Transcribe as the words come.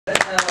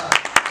Let's have a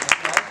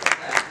applause for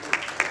that.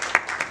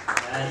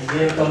 And we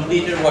have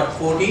completed what,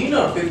 14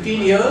 or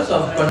 15 years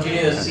of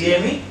continuous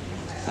CME.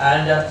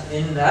 And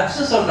in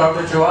absence of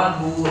Dr. Chauhan,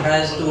 who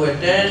has to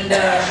attend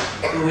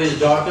to his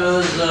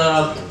daughter's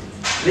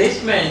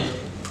placement,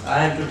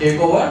 I have to take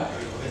over.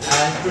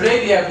 And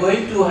today we are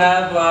going to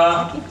have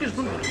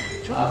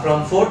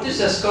from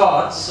Fortis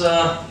Escorts,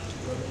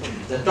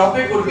 the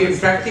topic would be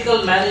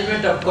practical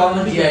management of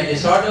common GI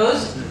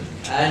disorders,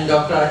 and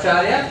Dr.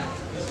 Acharya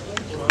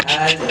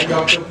and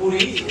Dr.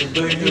 Puri is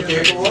going to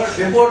take over.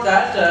 Before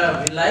that,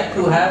 we'd like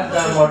to have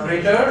the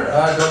moderator,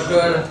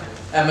 Dr.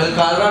 M L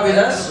Kalra with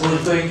us, who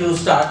is going to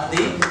start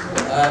the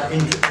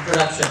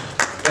introduction.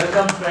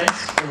 Welcome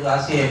friends to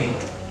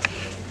RCME.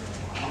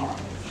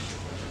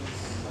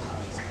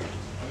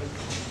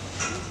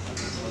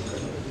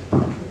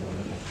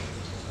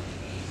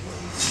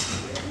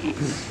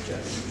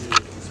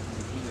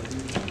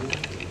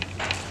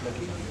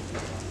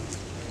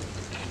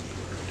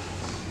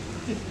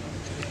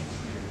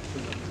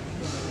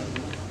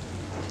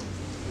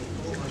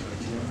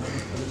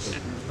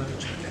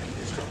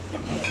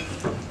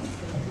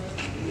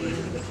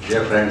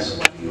 Dear friends,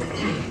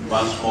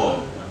 once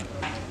more,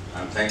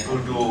 I am thankful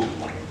to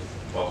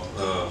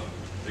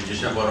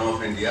Physician Forum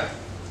of India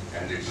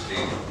and its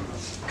team.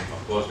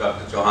 Of course,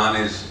 Dr. Chauhan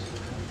is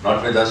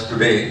not with us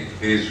today.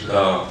 He is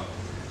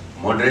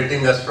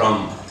moderating us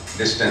from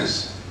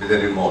distance with a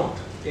remote.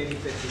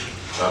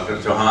 Dr.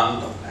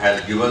 Chauhan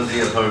has given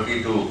the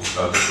authority to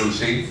Dr.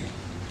 Tulsi.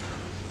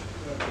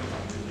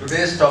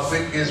 Today's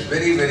topic is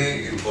very,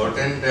 very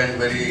important and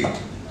very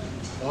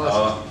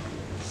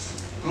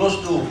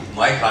close to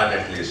my heart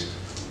at least.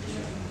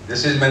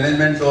 This is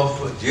management of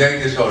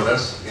GI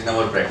disorders in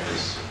our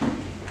practice.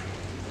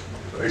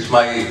 So it's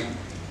my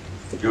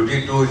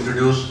duty to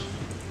introduce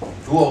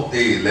two of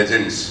the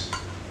legends.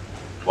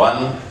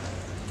 One,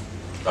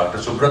 Dr.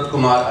 Subrat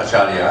Kumar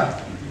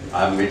Acharya.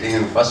 I am meeting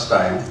him first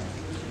time.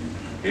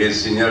 He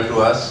is senior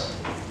to us.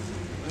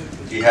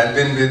 He has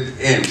been with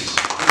AIMS.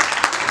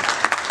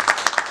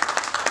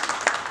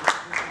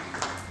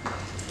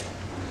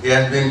 He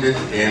has been with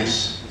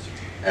AIMS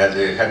as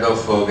a head of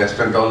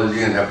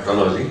gastroenterology and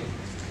hepatology.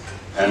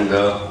 And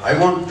I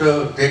won't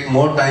take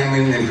more time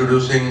in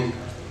introducing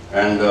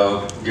and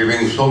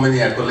giving so many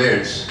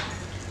accolades.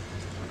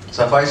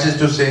 Suffices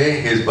to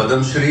say his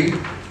Padam Shri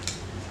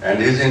and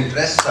his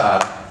interests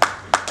are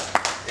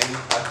in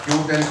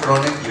acute and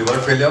chronic liver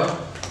failure,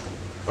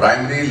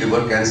 primary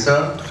liver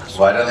cancer,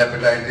 viral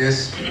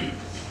hepatitis,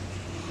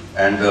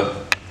 and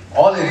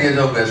all areas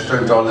of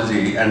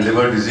gastroenterology and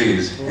liver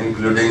disease,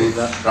 including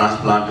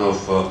transplant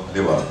of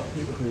liver.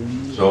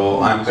 So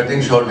I'm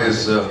cutting short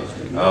his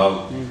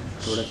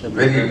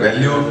very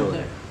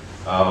valued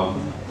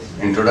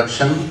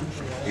introduction.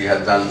 He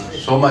has done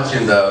so much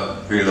in the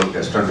field of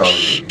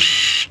gastroenterology.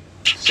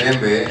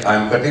 Same way,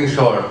 I'm cutting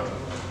short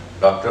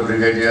Dr.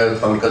 Brigadier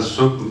Pankaj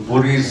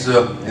Puri's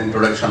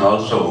introduction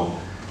also.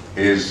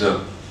 He is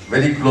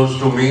very close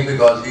to me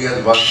because he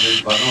has worked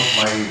with one of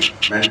my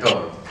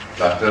mentors,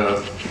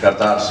 Dr.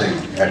 Kartar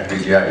Singh at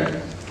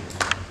PGI.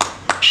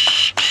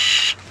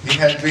 He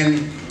has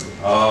been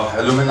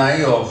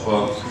alumni of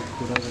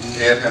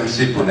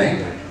AFMC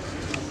Pune.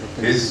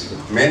 His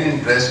main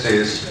interest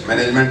is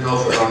management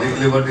of chronic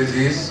liver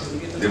disease,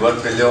 liver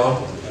failure,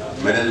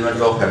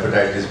 management of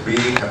hepatitis B,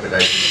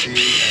 hepatitis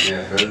C,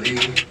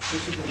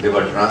 NAFLD,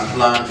 liver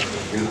transplant,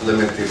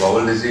 inflammatory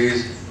bowel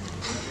disease,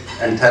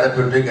 and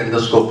therapeutic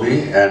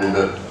endoscopy and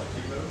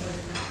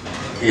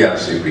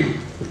ERCP.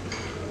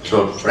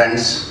 So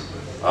friends,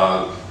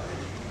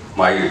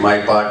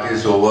 my part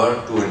is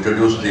over to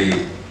introduce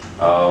the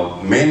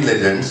main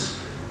legends.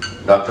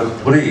 Dr.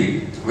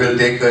 Puri will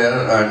take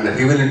care and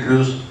he will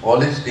introduce all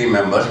his team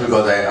members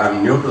because I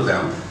am new to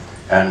them.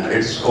 And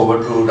it's over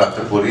to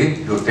Dr.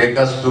 Puri to take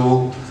us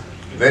to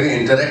very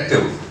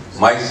interactive.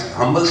 My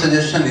humble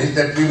suggestion is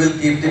that we will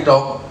keep the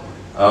talk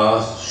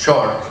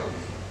short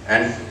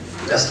and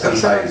just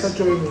concise.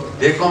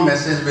 Take-home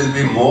message will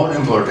be more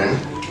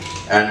important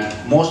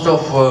and most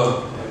of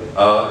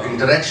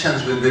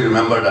interactions will be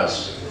remembered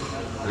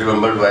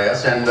by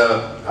us, and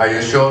I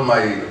assure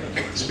my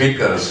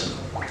speakers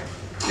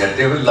that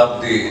they will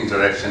love the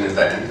interaction in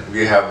the end.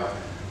 We have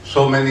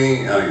so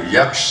many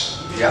yaksh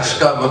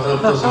ka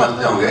matlab to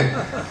samajhte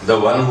honge, the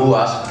one who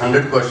asked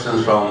 100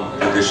 questions from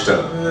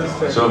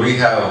Yudhishthir. So we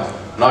have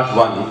not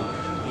one,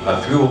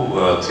 a few,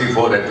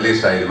 3-4 at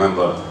least I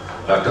remember.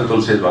 Dr.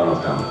 Tulsi is one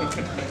of them.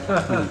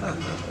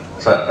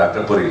 Sir,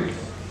 Dr. Puri.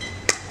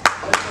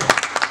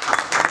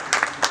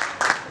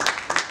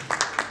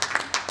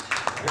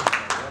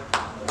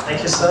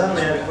 Thank you, sir.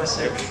 May I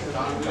request you?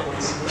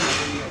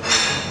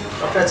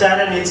 Dr.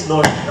 Acharya needs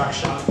no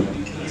introduction.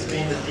 He's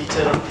been the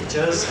teacher of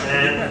teachers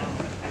and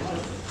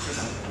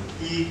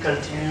he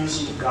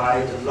continues to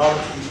guide a lot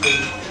of people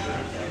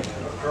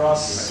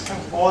across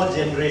all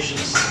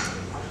generations.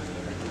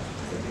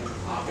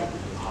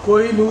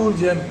 Koi noor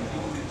jan.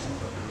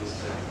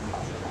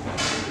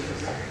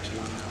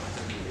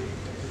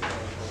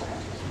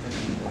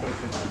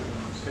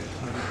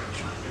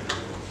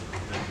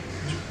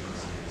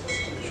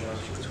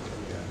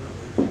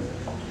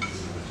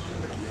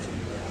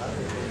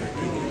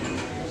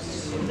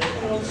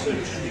 also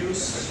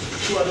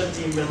introduce two other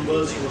team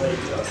members who are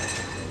here.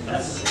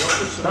 That's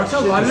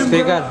Doctor, volume.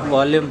 Speaker,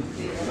 volume.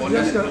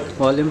 Yes, sir.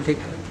 Volume ठीक.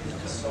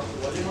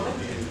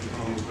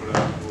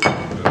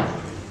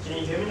 Can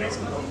you hear me next?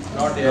 No.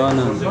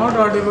 Not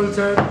audible,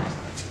 sir.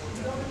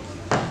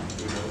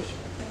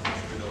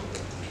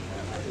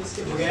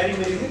 Very,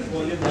 very good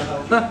volume.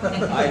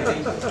 I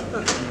think.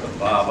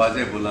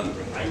 आवाजें बुलंद.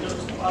 I know.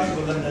 आवाज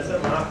बुलंद है sir,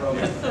 no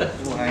problem.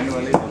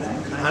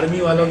 Army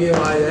वालों की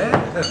आवाज है.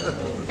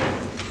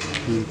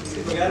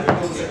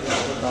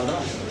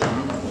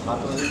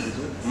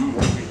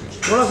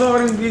 थोड़ा सा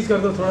और इंक्रीज कर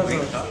दो, थोड़ा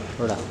सा.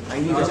 थोड़ा.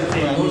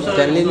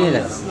 चल ही नहीं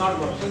रहा. Not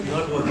working.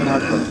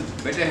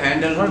 बेटे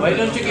handle. Why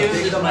don't you give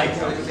him the mic?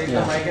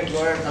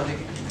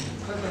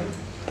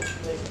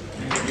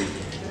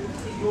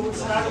 You would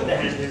start with the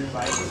handheld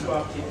mic. इसको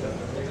आप ठीक कर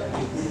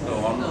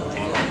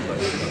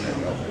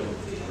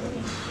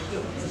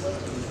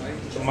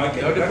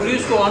डॉक्टर पुरी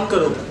इसको ऑन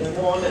करो.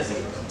 वो ऑन है सर.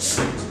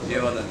 ये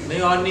वाला.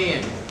 नहीं ऑन नहीं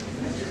है.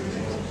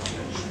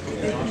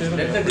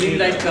 Let the green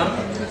light come.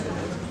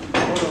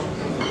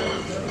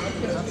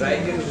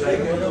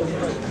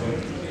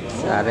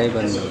 सारे ही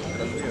बंद.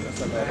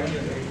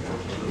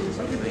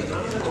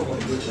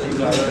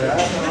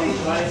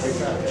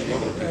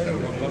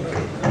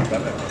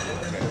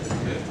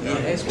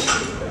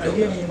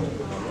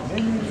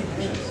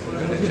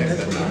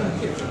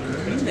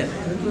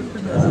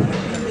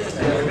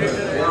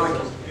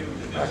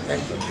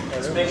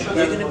 Make sure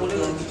that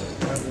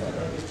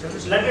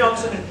so let me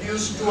also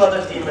introduce two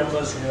other team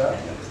members here.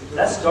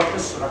 That's Dr.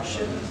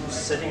 Surakshit, who's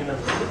sitting in the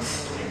middle.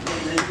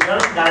 He's a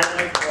young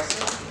dynamic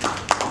person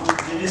who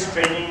did his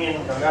training in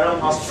Gangaram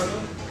Hospital,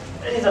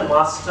 and he's a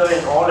master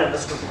in all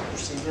endoscopic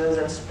procedures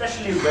and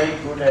especially very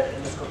good at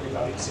endoscopic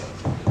ultrasound.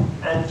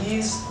 And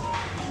he's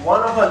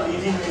one of our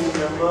leading team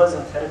members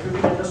in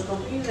therapeutic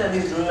endoscopies, and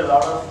he's doing a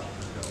lot of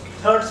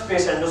third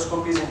space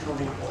endoscopies,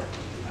 including point.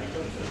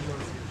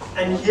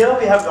 And here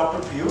we have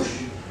Dr.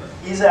 Piyush.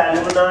 He's an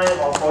alumni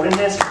of All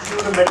India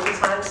Institute of Medical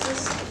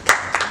Sciences,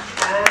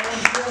 and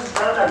he has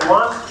done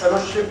advanced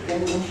fellowship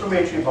in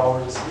inflammatory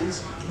bowel disease.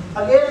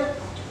 Again,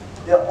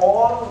 they're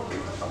all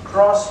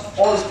across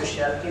all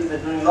specialties.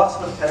 They're doing lots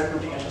of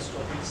therapeutic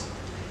endoscopies.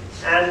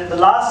 And the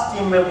last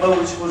team member,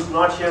 who's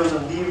not here, who's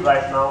on leave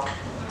right now,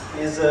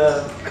 is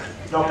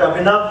Dr.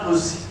 Abhinav,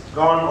 who's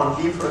gone on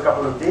leave for a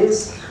couple of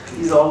days.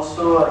 He's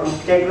also an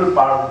integral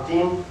part of the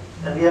team.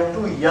 And we have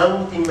two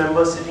young team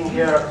members sitting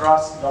here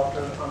across,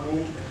 Dr.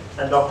 Amit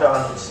and Dr.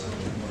 Anuj.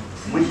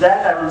 With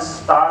that, I will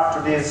start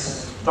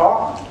today's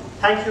talk.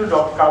 Thank you,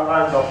 Dr.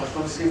 Kalra and Dr.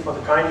 Tulsi, for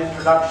the kind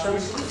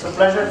introductions. It's a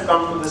pleasure to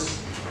come to this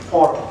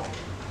forum.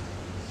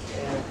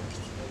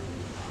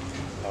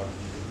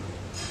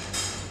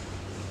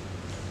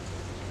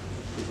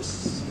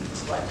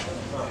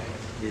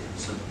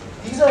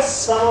 These are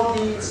some of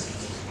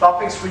these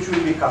topics which we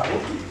will be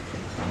covering.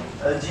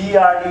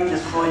 GERD,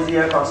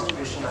 dysphagia,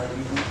 constipation,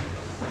 IBD.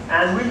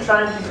 And we'll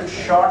try and keep it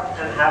short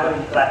and have an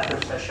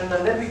interactive session.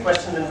 And there'll be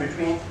questions in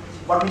between,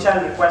 but which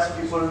I'll request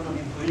people to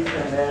be brief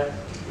in their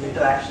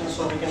interactions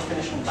so we can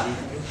finish in time.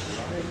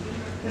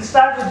 We'll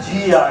start with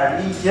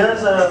GERD.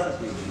 Here's a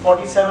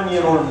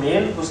 47-year-old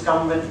male who's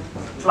come with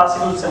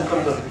classical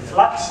symptoms of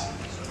reflux,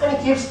 and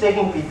he keeps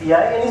taking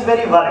PPI, and he's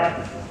very worried.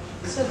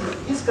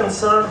 He's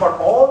concerned about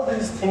all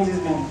these things he's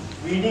been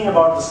reading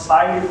about the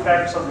side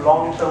effects of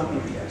long-term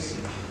PPIs.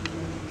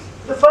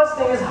 The first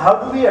thing is, how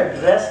do we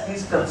address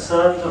these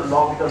concerns of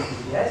long-term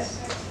PPIs?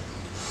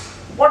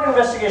 What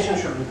investigation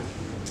should we do?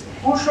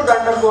 Who should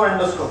undergo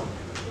endoscopy?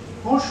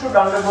 Who should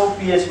undergo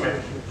pH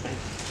measurement?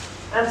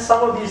 And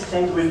some of these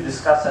things we'll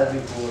discuss as we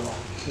go along.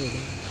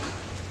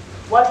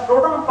 While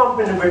proton pump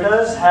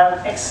inhibitors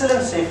have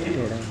excellent safety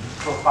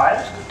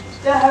profile,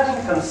 they're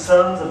having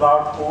concerns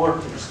about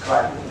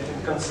over-prescribing. They're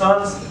having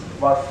concerns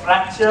about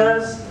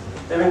fractures,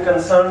 they're having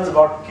concerns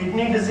about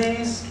kidney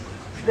disease,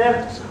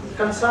 they're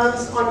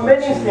concerns on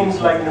many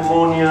things like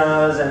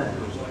pneumonias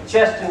and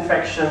chest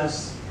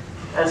infections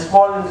and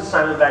small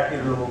intestinal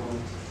bacterial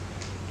overgrowth.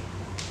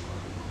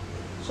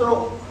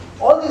 So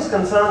all these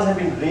concerns have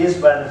been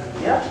raised by the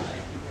media.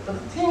 But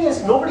the thing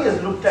is, nobody has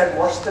looked at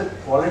what's the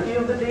quality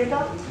of the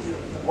data,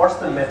 what's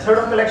the method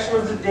of collection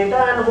of the data,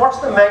 and what's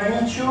the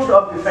magnitude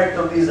of effect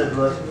of these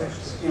adverse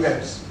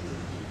events.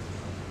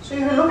 So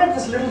if you look at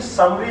this little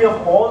summary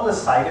of all the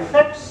side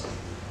effects,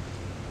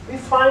 we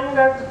find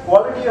that the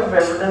quality of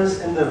evidence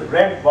in the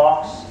red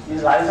box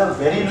is either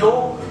very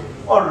low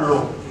or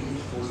low.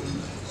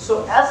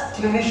 So as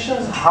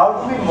clinicians, how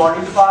do we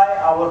modify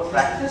our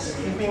practice,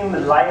 keeping in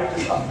the light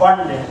is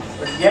abundant,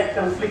 but yet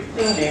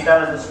conflicting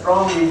data and the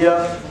strong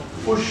media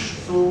push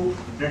to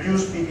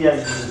reduce PPI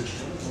usage?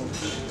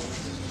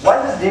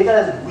 While this data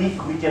is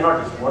weak, we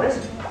cannot ignore it,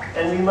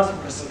 and we must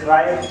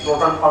prescribe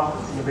proton pump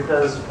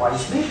inhibitors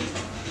wisely.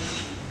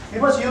 We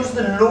must use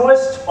the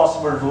lowest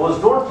possible dose.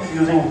 Don't keep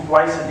using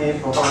twice a day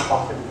proton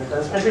pump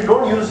inhibitors. Especially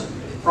don't use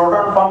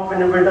proton pump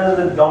inhibitors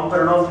with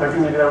domperidone 30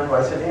 mg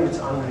twice a day, which is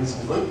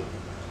unreasonable.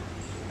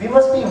 We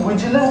must be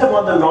vigilant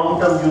about the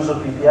long-term use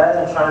of PPIs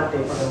and try and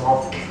taper them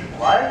off if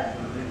required.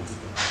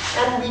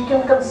 And we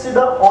can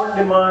consider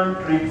on-demand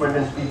treatment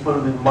in people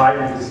with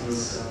mild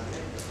disease.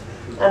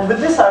 And with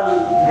this, I will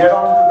get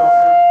on to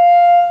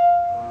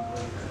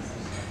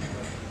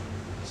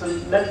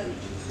Dr.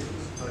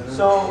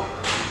 So,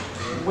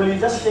 will you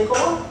just take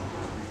over,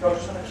 Dr.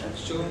 Sanakshan?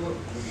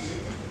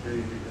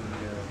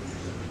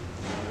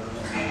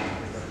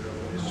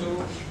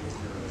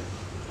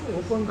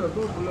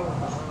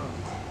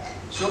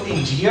 So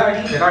in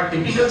GERD, there are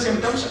typical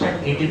symptoms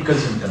and atypical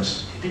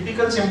symptoms.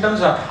 Typical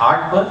symptoms are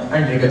heartburn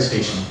and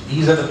regurgitation.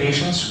 These are the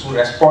patients who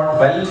respond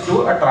well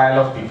to a trial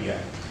of PPI.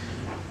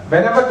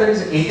 Whenever there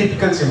is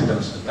atypical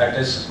symptoms, that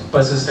is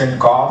persistent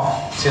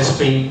cough, chest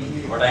pain,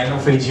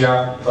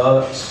 rhinophagia,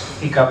 burps,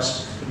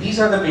 hiccups, these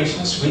are the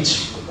patients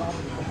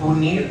who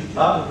need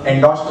an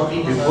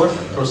endoscopy before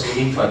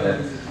proceeding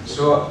further.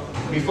 So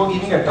before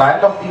giving a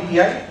trial of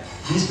PPI,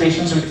 these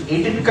patients with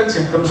atypical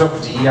symptoms of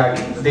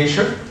GERD, they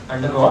should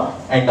undergo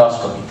an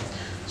endoscopy.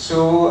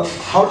 So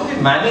how do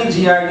we manage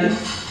GERD?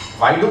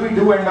 Why do we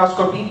do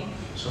endoscopy?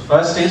 So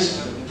first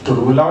is to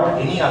rule out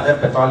any other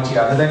pathology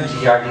other than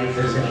GERD, if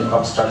there is any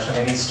obstruction,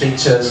 any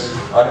strictures,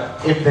 or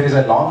if there is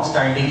a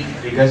long-standing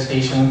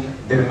regurgitation,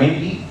 there may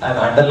be an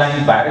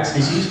underlying Barrett's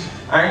disease,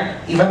 and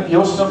even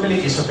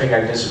eosinophilic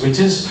esophagitis, which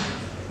is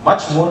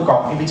much more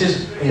common,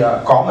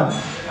 common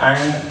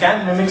and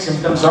can mimic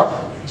symptoms of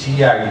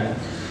GERD.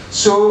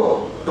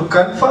 So to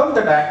confirm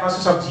the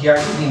diagnosis of GERD,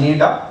 we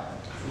need a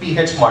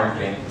pH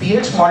monitoring.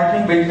 pH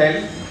monitoring will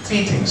tell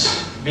three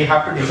things. We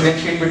have to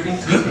differentiate between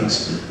three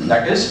things.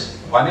 That is,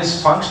 one is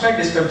functional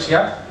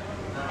dyspepsia,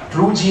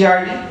 true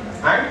GERD,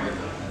 and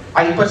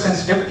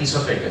hypersensitive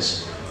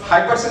esophagus.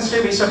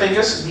 Hypersensitive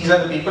esophagus, these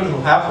are the people who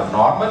have a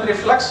normal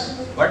reflux,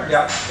 but they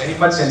are very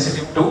much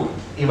sensitive to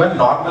even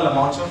normal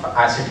amounts of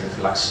acid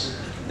reflux.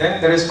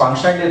 Then there is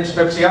functional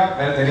dyspepsia,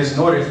 where there is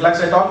no reflux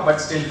at all, but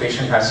still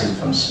patient has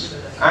symptoms.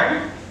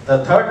 And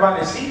the third one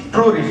is the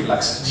true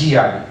reflux,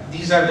 GERD.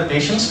 These are the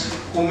patients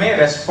who may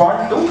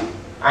respond to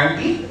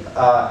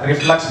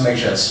anti-reflux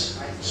measures.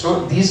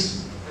 So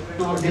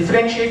to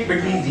differentiate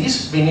between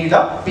these, we need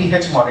a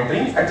pH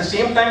monitoring. At the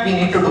same time, we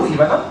need to do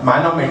even a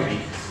manometry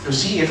to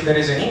see if there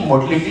is any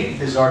motility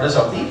disorders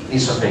of the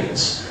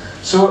esophagus.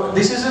 So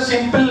this is a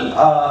simple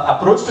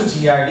approach to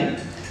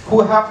GERD.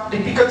 Who have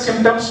typical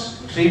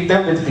symptoms, treat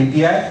them with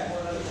PPI.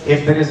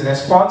 If there is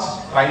response,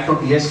 try to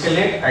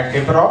de-escalate and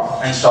taper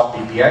off and stop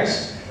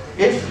PPIs.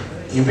 If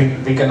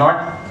we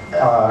cannot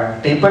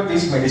taper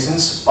these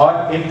medicines,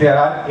 or if there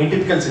are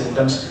atypical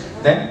symptoms,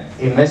 then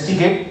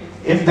investigate.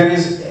 If there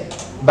is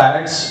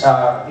Barrett's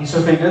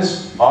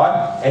esophagus or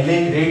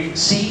LA grade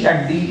C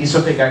and D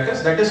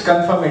esophagitis, that is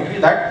confirmatory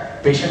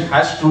that patient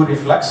has true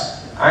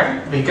reflux,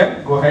 and we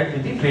can go ahead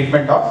with the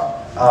treatment of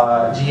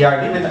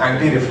GERD with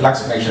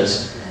anti-reflux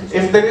measures.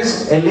 If there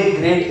is LA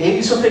grade A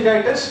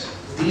esophagitis,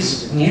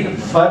 these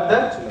need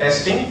further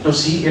testing to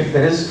see if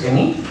there is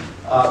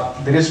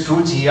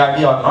true GERD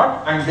or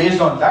not, and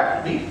based on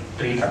that we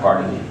treat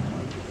accordingly.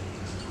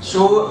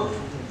 So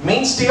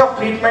mainstay of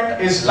treatment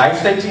is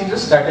lifestyle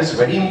changes, that is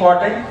very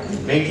important.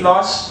 Weight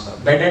loss,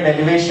 bed and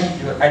elevation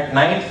at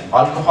night,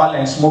 alcohol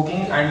and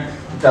smoking, and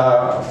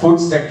the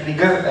foods that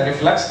trigger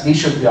reflux, these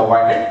should be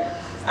avoided.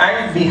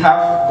 And we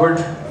have good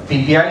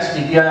PPIs.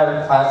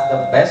 PPI are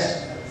the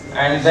best.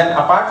 And then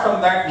apart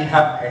from that, we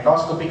have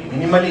endoscopic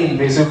minimally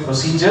invasive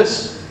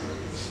procedures.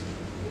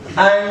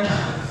 And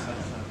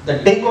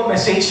the take-home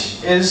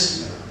message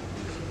is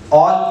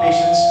all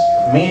patients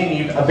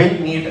will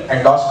need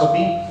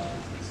endoscopy,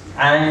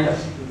 and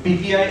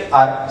PPI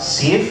are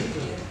safe.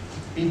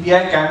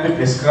 PPI can be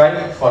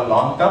prescribed for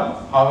long term.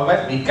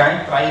 However, we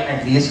can try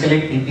and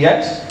de-escalate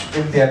PPIs.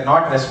 If they are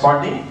not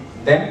responding,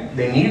 then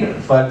they need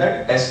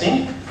further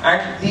testing.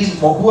 And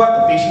who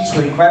are the patients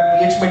who require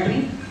pH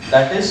metry?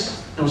 That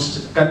is to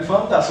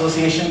confirm the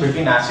association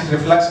between acid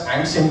reflux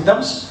and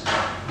symptoms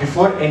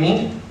before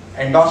any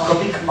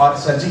endoscopic or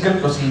surgical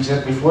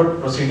procedure. Before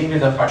proceeding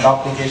with the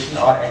fundoplication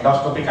or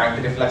endoscopic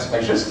anti-reflux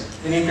measures,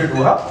 we need to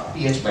do a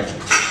pH metry.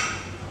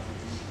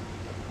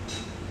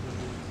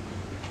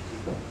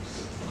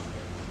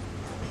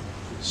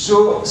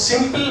 So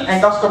simple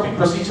endoscopic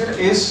procedure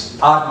is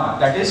ARMA,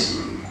 that is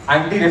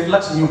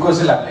anti-reflux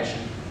mucosal ablation.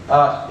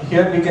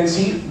 Here we can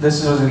see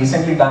this was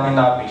recently done in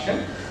our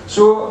patient.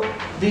 So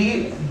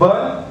we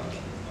burn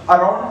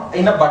around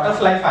in a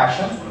butterfly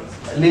fashion,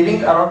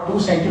 leaving around 2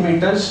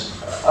 centimeters.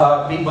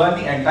 We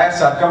burn the entire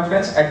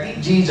circumference at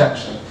the G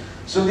junction.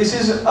 So this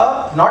is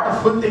not a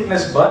full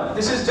thickness burn.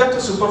 This is just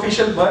a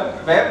superficial burn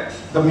where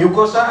the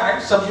mucosa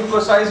and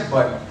submucosa is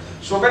burned.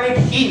 So when it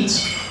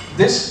heals,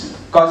 this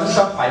causes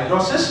some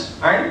fibrosis,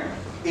 and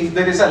if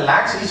there is a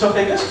lax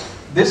esophagus,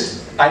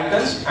 this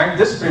tightens and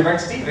this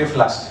prevents the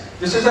reflux.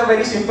 This is a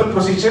very simple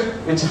procedure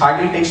which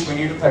hardly takes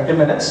 20 to 30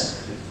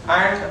 minutes,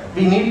 and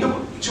we need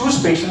to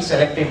choose patients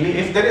selectively.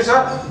 If there is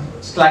a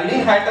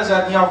sliding hiatus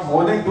hernia of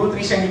more than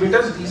 2-3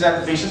 centimeters, these are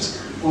the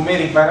patients who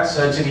may require a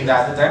surgery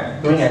rather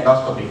than doing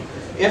endoscopy.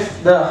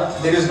 If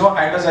there is no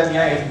hiatus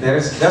hernia, if there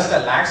is just a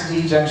lax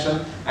G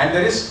junction and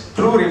there is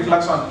true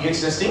reflux on pH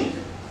testing,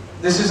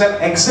 this is an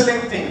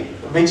excellent thing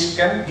which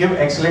can give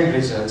excellent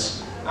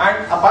results.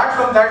 And apart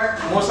from that,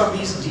 most of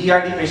these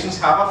GERD patients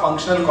have a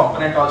functional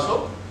component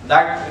also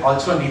that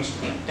also needs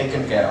to be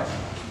taken care of.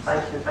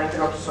 Thank you,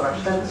 Dr.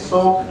 Surakshan.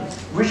 So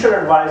we should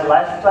advise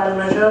lifestyle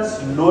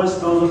measures,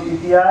 lowest dose of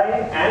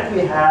PPI, and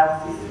we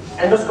have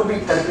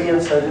endoscopic therapy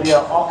and surgery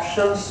are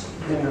options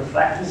in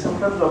refractory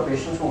symptoms or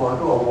patients who want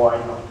to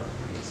avoid doctor.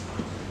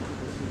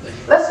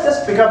 Let's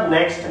just pick up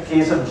next a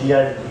case of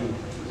GERD.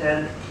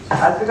 And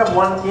I'll pick up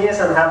one case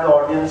and have the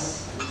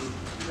audience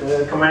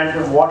comment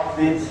on what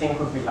they think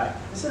would be like.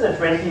 This is a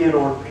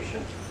 20-year-old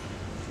patient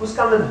who's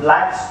come with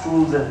black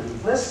stools and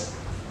weakness.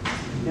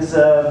 His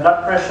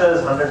blood pressure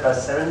is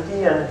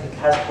 100/70 and he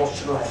has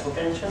postural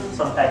hypotension,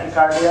 some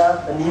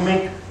tachycardia,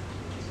 anemic.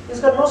 He's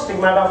got no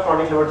stigmata of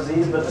chronic liver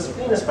disease, but the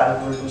spleen is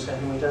palpable 2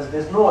 centimeters.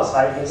 There's no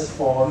ascites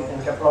for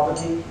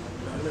encephalopathy.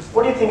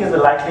 What do you think is the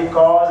likely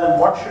cause, and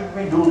what should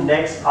we do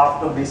next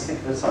after basic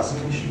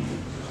resuscitation?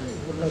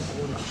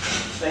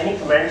 So any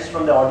comments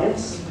from the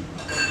audience?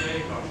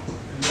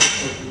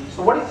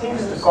 So what do you think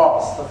is the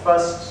cause? The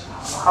first,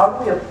 how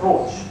do we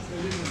approach?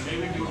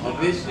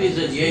 Obviously, it's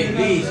a GI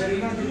bleed.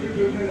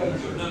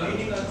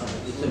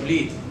 It's a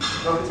bleed.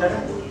 Dr.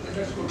 Chandra?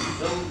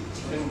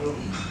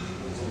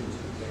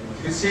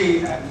 You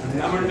see, a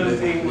fundamental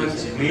thing when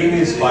spleen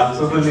is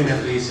palpable in a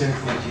patient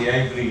with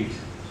GI bleed,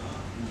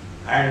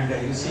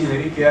 and you see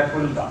very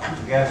carefully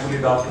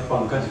Dr.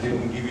 Pankaj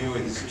didn't give you a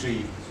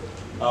history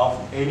of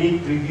any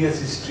previous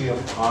history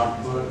of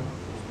heartburn,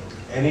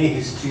 any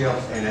history of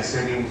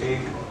NSAID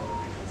intake,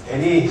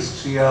 any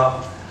history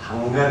of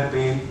hunger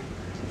pain,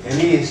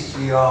 any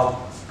history of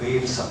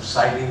pain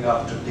subsiding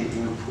after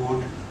taking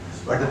food,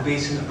 but the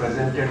patient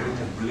presented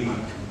with a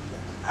bleed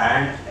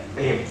and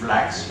a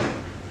black spot,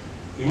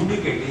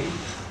 indicating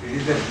it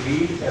is a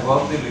bleed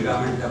above the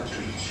ligament of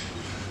breach,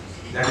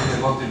 that is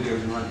above the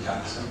diagonal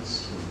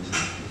junctions.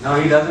 Now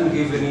he doesn't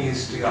give any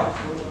history of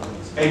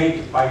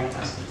any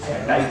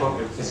type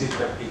of acid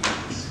peptic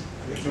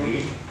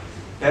disease.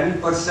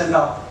 10%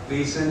 of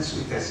patients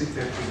with acid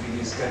peptic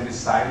disease can be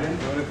silent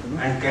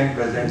and can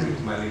present with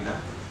melena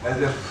as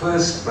the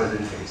first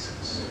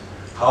presentations.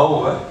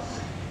 However,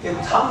 a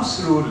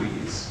thumb's rule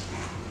is,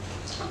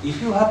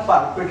 if you have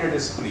palpated a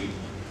spleen,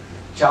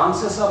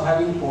 chances of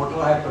having portal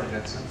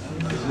hypertension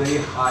is very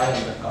high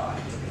on the card.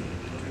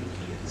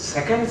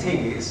 Second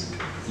thing is,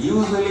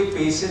 usually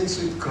patients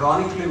with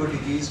chronic liver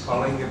disease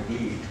following a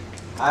bleed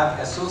have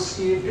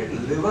associated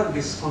liver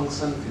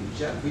dysfunction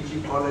feature, which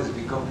you call as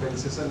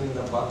decompensation in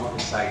the form of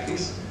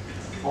ascites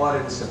or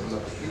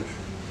encephalopathy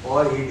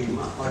or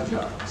edema or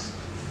jaundice.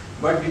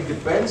 But it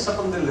depends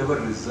upon the liver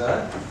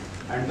reserve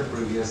and the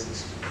previous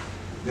history.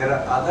 There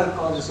are other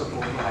causes of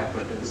portal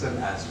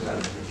hypertension as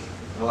well,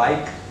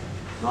 like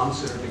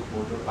non-cirrhotic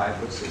portal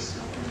fibrosis,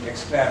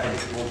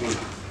 extrahepatic portal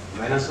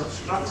venous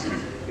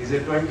obstruction. Is a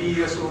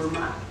 20-year-old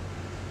man.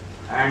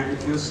 And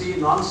if you see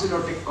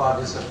non-cirrhotic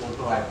causes of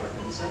portal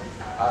hypertension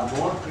are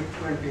more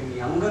frequent in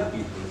younger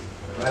people,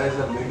 whereas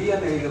the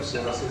median age of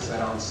cirrhosis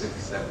around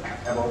 67,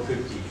 about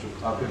 50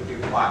 or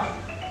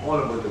 55, all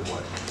over the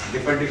world,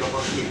 depending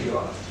upon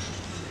etiology.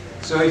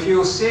 So if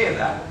you say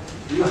that,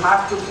 you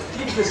have to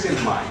keep this in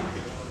mind,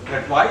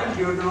 that while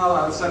duodenal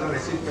ulcer or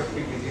acid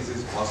peptic disease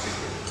is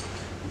possible,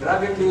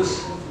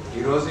 drug-induced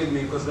erosive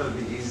mucosal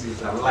disease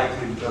is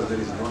unlikely because there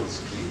is no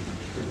history.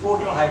 The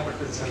portal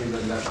hypertension is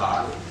under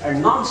card,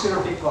 and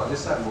non-cirrhotic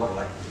causes are more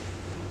likely.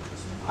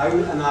 I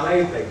will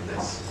analyze like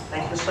this.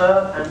 Thank you,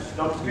 sir. And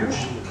Dr.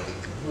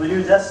 Piyush, will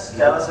you just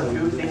tell us a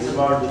few things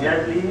about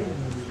GI bleed?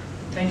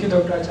 Thank you,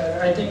 Dr.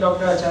 Acharya. I think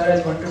Dr. Acharya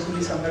has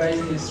wonderfully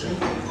summarized the history.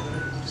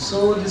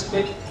 So,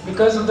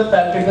 because of the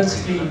palpable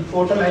spleen,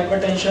 portal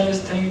hypertension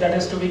is thing that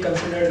is to be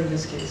considered in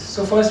this case.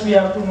 So first we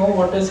have to know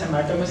what is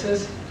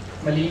hematemesis,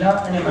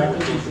 melena and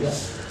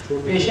hematochezia.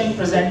 Patient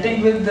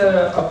presenting with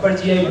the upper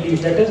GI bleed,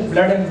 that is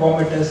blood and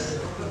vomitus,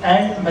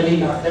 and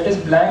melena, that is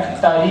black,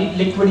 tarry,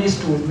 liquidy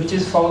stool, which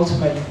is foul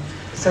smelling,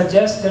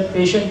 suggests that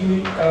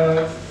patient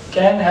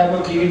can have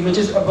a bleed which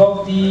is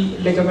above the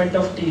ligament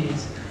of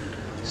teres.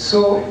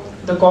 So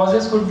the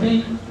causes could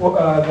be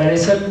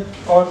varicose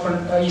or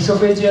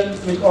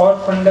esophageal or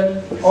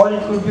fundal, or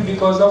it could be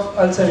because of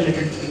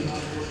ulcer-related bleed.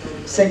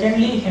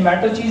 Secondly,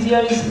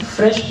 hematochezia is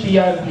fresh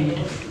PR bleed.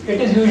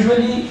 It is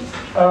usually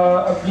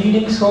a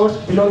bleeding source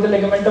below the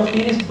ligament of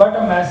teres, but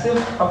a massive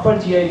upper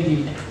GI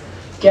bleed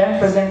can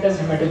present as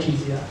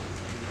hematochezia.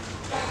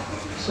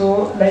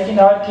 So, like in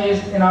our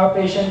case, in our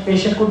patient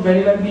could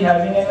very well be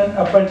having an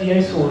upper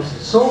GI source.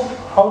 So,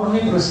 how do we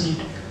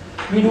proceed?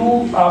 We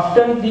do,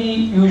 after the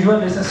usual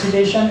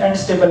resuscitation and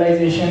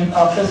stabilization,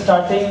 after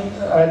starting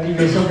the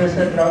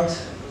vasopressor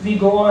drugs, we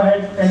go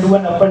ahead and do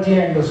an upper GI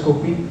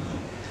endoscopy.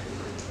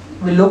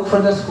 We look for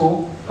the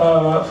scope,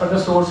 for the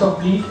source of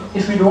bleed.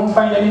 If we don't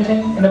find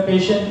anything in a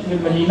patient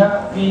with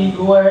melena, we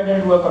go ahead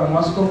and do a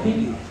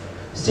colonoscopy.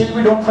 Still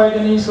we don't find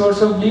any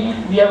source of bleed,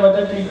 we have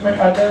other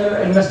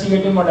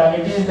investigative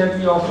modalities that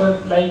we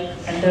offer, like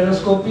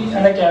enteroscopy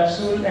and a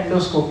capsule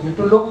endoscopy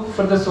to look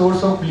for the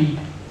source of bleed.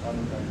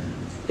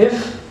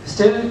 If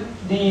still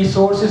the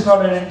source is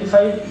not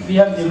identified, we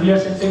have nuclear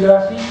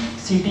scintigraphy,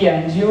 CT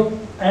angio,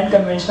 and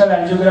conventional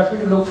angiography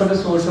to look for the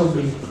source of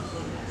bleed.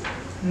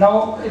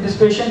 Now, this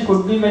patient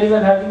could be very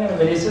well having a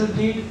varicose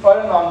bleed or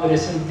a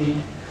non-varicose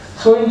bleed.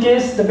 So, in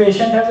case the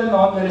patient has a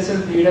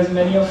non-varicose bleed, as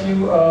many of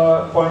you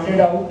pointed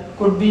out,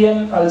 could be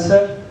an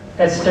ulcer,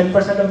 as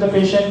 10% of the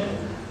patient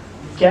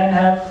can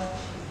have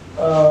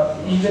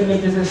even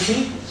with this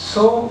history.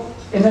 So,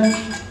 in a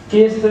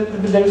case that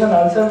there is an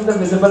ulcer with a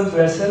visible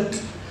vessel,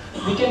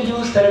 we can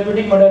use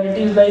therapeutic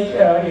modalities like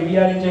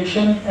ADR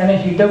injection and a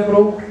heater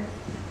probe,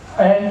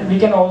 and we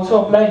can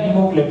also apply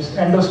hemoclips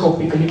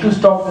endoscopically to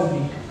stop the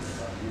bleed.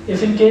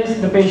 If in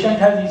case the patient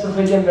has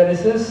esophageal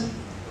varices,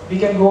 we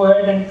can go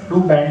ahead and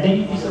do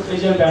banding,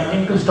 esophageal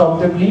banding to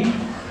stop the bleed,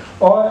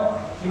 or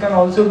we can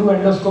also do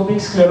endoscopic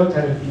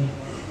sclerotherapy.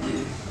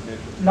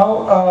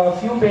 Now, a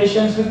few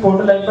patients with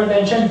portal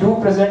hypertension do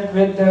present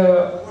with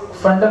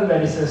fundal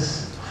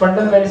varices.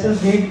 Fundal varices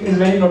bleed is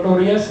very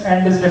notorious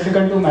and is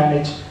difficult to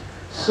manage.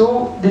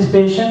 So, these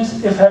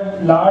patients, if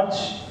have large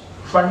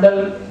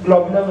fundal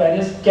globular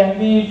varus, can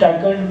be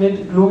tackled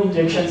with glue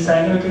injection,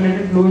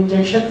 cyanoacrylated glue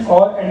injection,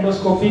 or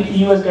endoscopic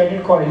EOS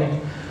guided coiling,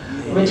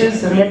 which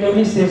is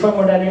relatively safer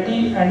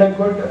modality and a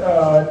good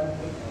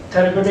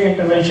therapeutic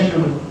intervention to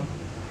do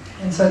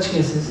in such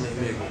cases.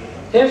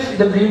 If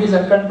the bleed is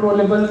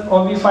uncontrollable,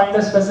 or we find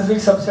a specific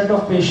subset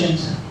of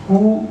patients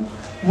who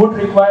would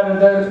require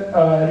other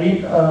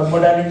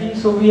modality,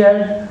 so we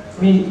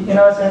in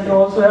our center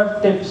also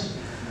have tips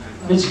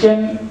which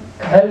can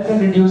help in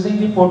reducing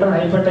the portal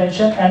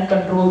hypertension and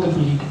control the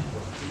bleed.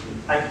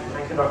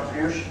 Thank you, Dr.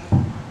 Piyush.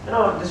 You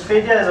know,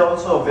 dysphagia is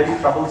also a very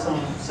troublesome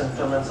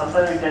symptom, and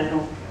sometimes we tend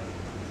to,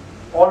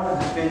 all with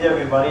dysphagia,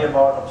 we worry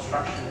about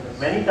obstruction.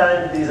 Many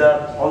times these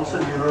are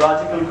also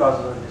neurological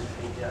causes of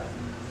dysphagia.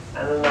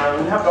 And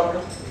then we have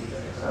Dr.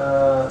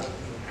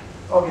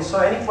 Okay, so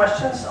any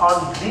questions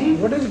on bleed?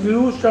 What is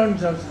glue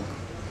stands for?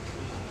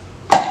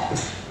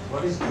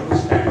 What is glue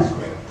stands for?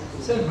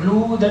 So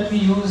glue that we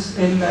use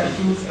in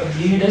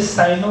bleed is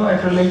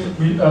cyanoacrylate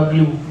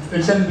glue.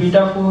 It's a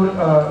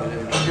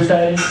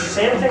beta-4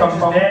 Same thing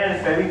compound. is there in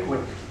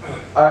Fevikwik.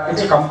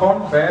 It's a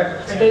compound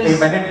where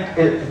when it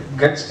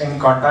gets in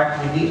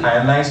contact with the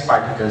ionized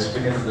particles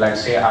within,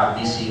 let's say,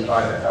 RBC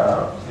or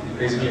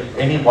basically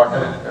any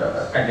water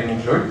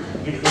containing fluid,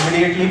 it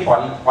immediately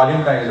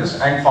polymerizes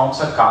and forms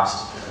a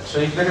cast. So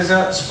if there is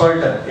a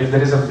spurter, if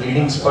there is a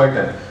bleeding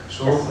spurter,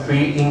 so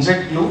we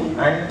inject glue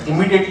and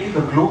immediately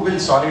the glue will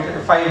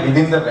solidify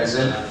within the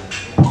vessel.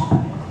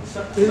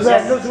 I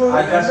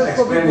just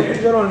explained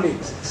it. Only.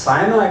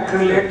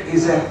 Cyanoacrylate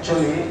is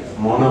actually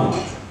monomer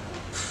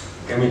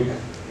chemical.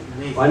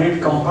 When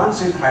it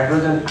combines with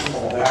hydrogen,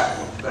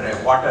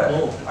 water,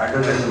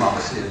 hydrogen and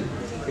oxygen,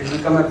 it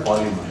becomes a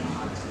polymer.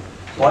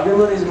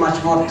 Polymer is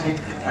much more thick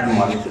and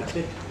molecular.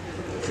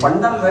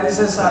 Fundal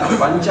varices are a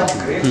bunch of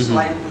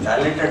grapes-like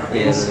dilated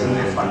veins in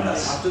the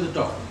fundus. After the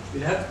talk.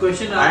 We'll have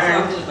question and answer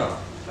after the talk.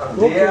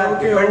 They are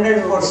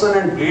dependent person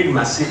and bleed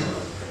massively.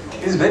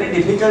 It is very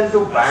difficult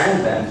to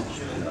band them.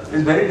 It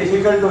is very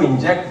difficult to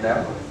inject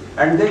them,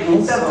 and they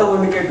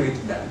intercommunicate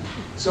with them.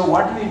 So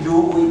what we do,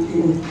 we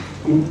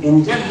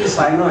inject the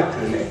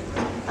cyanoacrylate,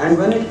 and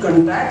when it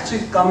contacts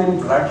with common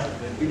blood,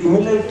 it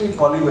immediately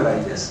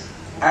polymerizes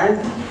and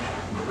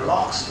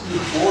blocks the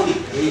whole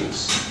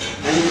grapes.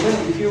 And even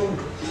if you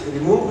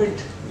remove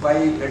it by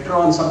later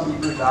on, some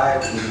people die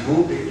and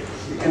remove it,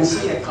 you can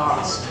see a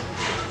cast,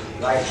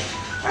 right?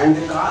 And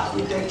the cast,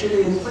 it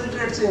actually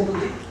infiltrates into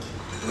the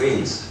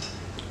veins.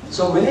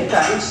 So many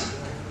times,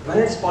 when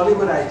it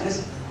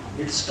polymerizes,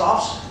 it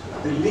stops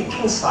the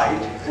leaking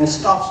site and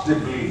stops the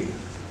bleeding.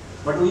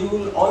 But we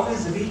will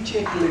always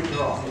recheck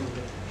later on.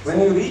 When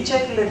you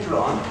recheck later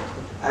on,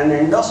 and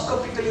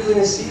endoscopically when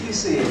you see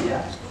this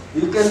area,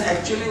 you can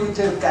actually, with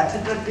a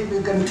catheter tip,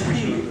 you can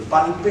feel it,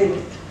 palpate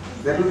it.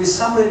 There will be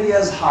some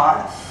areas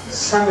hard,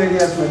 some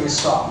areas may be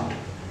soft.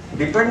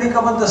 Depending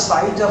upon the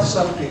size of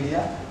some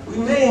area, we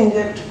may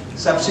inject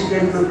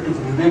subsequently to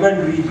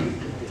prevent rebleed.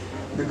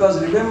 Because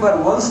remember,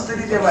 once there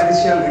is a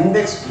variceal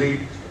index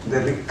bleed,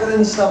 the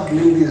recurrence of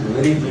bleed is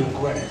very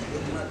frequent.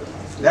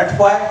 That's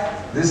why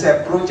this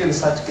approach in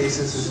such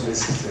cases is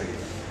necessary.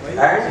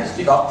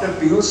 And Dr.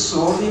 Piyush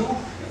showed you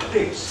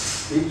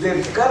tips. If they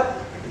recur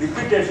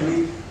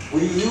repeatedly,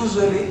 we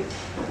usually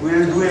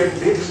will do a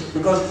tips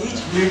because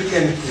each bleed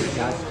can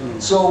kill.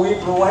 So we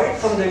provide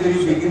from the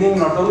very beginning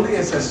not only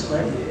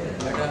assessment,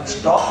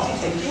 stop the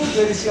acute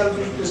variceal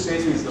bleed to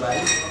save his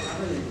life,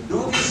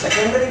 do the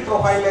secondary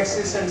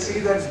prophylaxis and see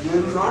that you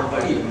will not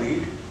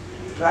bleed.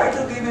 Try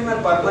to give him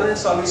a permanent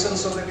solution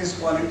so that his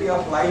quality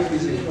of life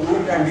is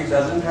improved and he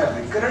doesn't have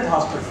recurrent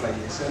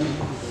hospitalization,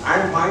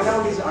 and find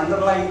out his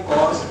underlying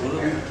cause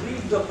and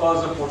treat the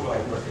cause of portal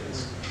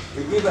hypertension.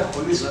 We give a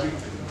holistic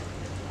treatment.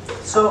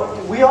 So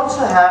we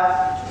also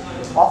have,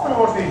 often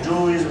what we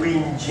do is we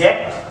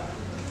inject,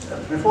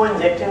 before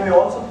injecting we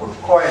also put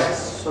coils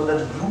so that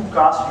the glue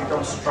cast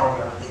becomes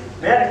stronger.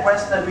 May I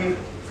request that we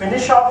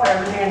finish off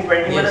everything in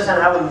 20 minutes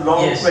and have a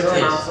long question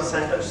and answer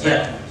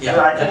session? Yeah.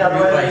 So I think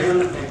otherwise we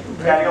will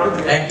carry on.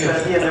 Thank you. There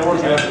will be a remote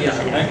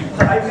evaluation.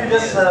 So I will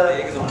just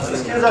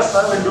excuse us,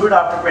 sir. We'll do it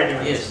after 20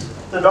 minutes. Yes.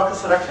 So Dr.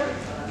 Surakshan,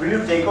 will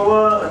you take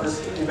over this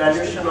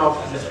evaluation of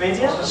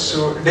dysphagia?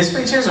 So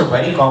dysphagia is a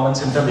very common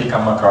symptom we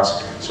come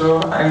across.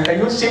 So I'll tell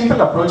you a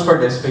simple approach for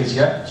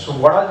dysphagia. So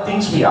what are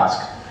things we ask?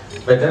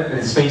 Whether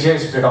dysphagia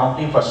is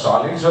predominantly for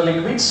solids or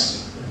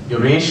liquids,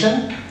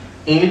 duration,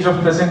 age of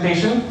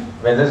presentation,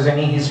 whether there's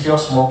any history of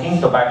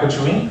smoking, tobacco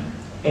chewing,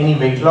 any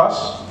weight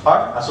loss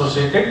or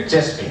associated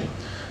chest pain.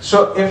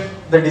 So if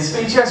the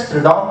dysphagia is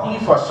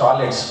predominantly for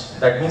solids,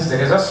 that means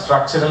there is a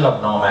structural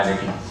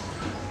abnormality.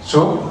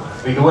 So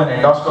we do an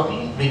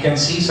endoscopy, we can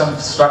see some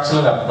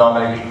structural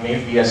abnormality. It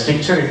may be a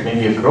stricture, it may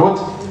be a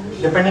growth,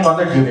 depending on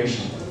the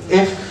duration.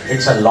 If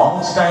it's a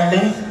long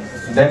standing,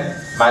 then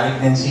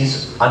malignancy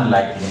is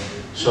unlikely.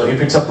 So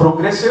if it's a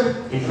progressive,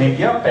 it may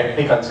be a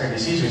peptic ulcer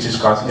disease which is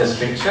causing a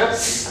stricture,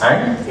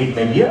 and it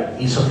may be a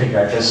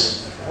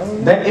esophagitis.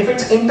 Then if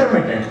it's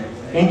intermittent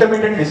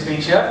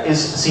dysphagia is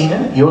seen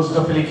in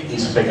eosinophilic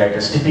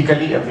esophagitis.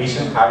 Typically a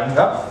patient having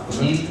a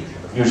meat,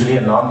 usually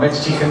a non-veg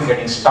chicken,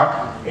 getting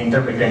stuck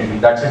intermittently.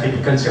 That's a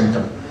typical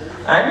symptom.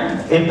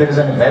 And if there is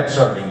an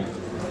absorbing,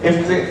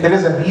 if there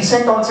is a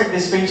recent onset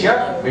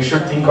dysphagia, we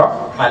should think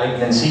of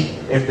malignancy.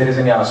 If there is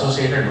any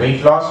associated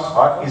weight loss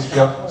or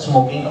history of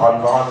smoking,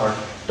 alcohol or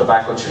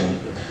tobacco chewing.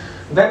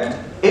 Then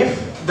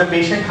if the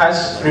patient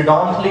has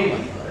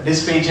predominantly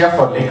dysphagia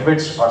for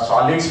liquids or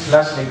solids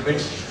plus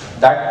liquids,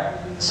 that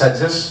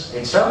suggests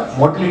it's a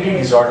motility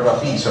disorder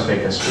of the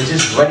esophagus, which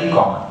is very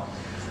common.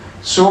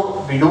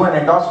 So we do an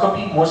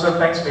endoscopy. Most of the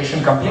times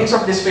patient complains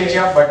of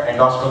dysphagia, but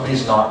endoscopy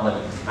is normal.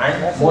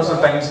 And most of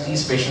the times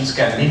these patients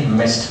can be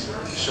missed.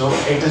 So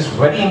it is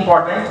very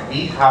important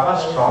we have a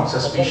strong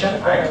suspicion,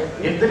 and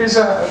if there is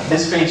a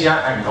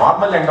dysphagia and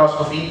normal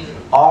endoscopy,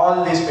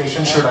 all these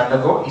patients should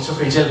undergo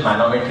esophageal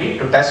manometry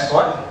to test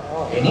for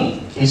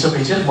any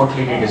esophageal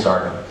motility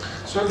disorder.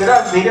 So there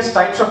are various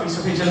types of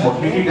esophageal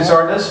motility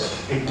disorders.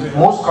 The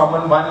most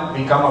common one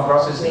we come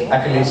across is the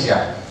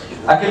achalasia.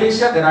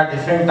 Achalasia, there are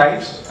different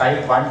types,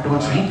 type 1, 2,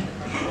 3.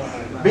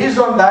 Based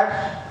on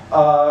that,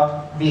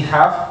 we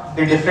have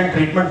the different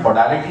treatment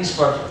modalities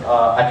for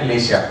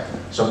achalasia.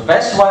 So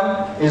best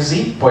one is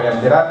the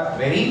POEM. There are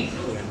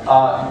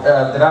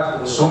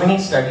so many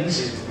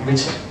studies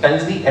which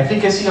tells the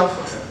efficacy of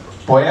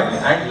POEM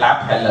and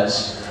lap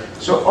Hellers.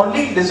 So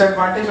only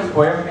disadvantage of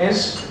POEM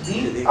is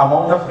the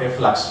amount of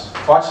reflux.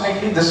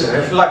 Fortunately, this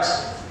reflux,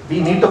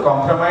 we need to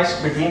compromise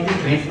between the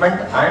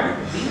treatment and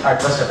the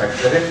adverse effect.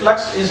 The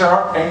reflux is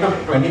around 10 to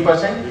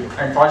 20%,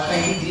 and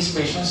fortunately these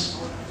patients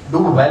do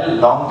well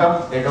long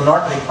term. They do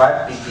not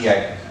require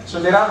PPI. So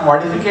there are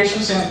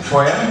modifications in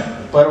POEM,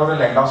 per oral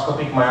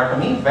endoscopic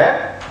myotomy,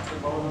 where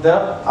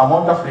the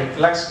amount of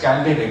reflux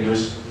can be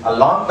reduced. A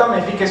long-term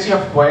efficacy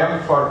of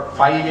POEM for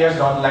 5 years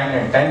down the line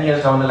and 10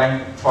 years down the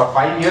line, for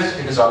 5 years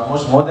it is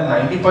almost more than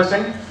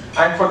 90%,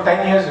 and for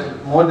 10 years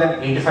more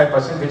than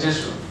 85%, which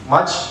is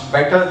much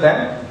better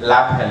than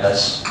lap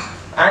Hellers.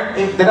 And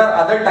if there are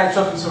other types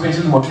of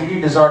esophageal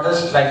motility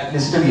disorders like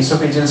distal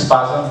esophageal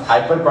spasm,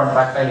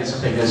 hypercontractile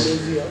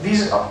esophagus,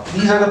 these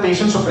are the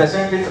patients who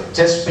present with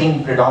chest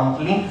pain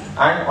predominantly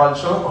and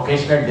also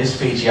occasional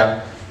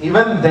dysphagia.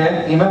 Even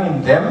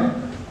in them,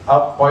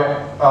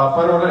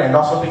 per oral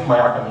endoscopic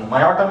myotomy.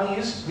 Myotomy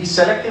is we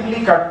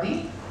selectively cut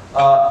the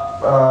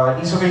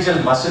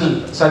esophageal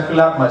muscle,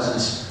 circular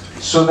muscles,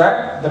 so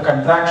that the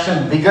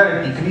contraction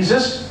vigor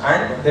decreases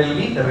and there will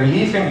be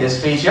relief in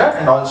dysphagia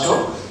and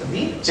also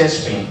the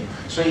chest pain.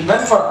 So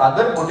even for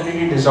other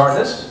motility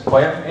disorders,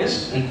 POEM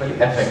is equally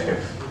effective.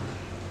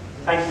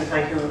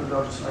 Thank you,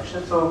 Dr.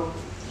 Surakshan. So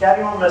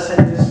carry on message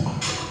is,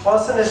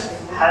 person is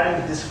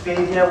having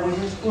dysphagia which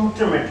is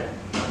intermittent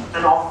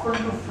and often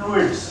to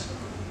fluids.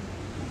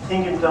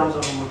 Think in terms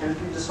of a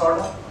motility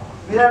disorder.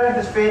 We are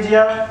having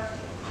dysphagia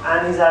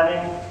and he's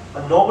having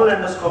a normal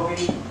endoscopy.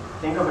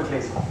 Think of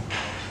achalasia.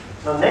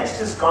 Now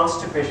next is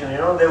constipation. You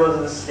know, there was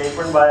a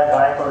statement by a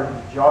guy called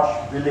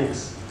Josh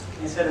Billings.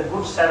 He said a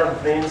good set of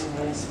brains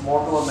means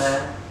more to a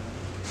man.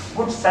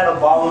 Good set of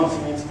bowels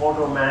means more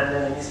to a man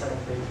than any set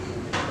of brains.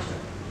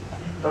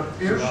 Dr.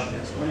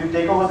 Piyush, will you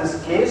take over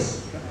this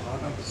case?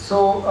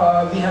 So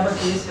we have a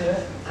case here,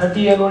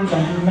 30-year-old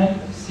gentleman,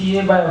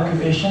 CA by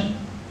occupation,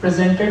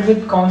 presented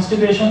with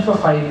constipation for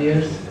 5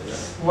 years.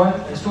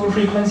 Stool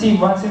frequency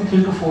once in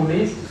 3 to 4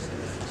 days.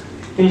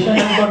 Patient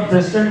has got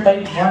Bristol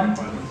type 1,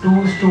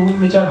 2 stool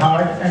which are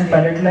hard and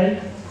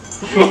pellet-like,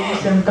 showing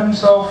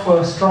symptoms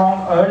of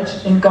strong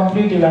urge,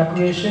 incomplete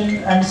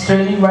evacuation and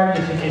straining while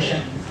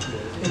defecation.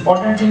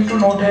 Important thing to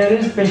note here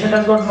is patient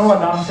has got no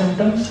alarm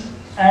symptoms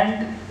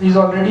and is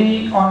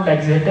already on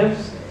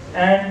laxatives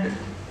and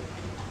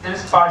there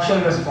is partial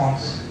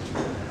response.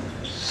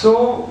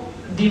 So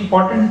the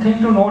important thing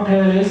to note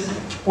here is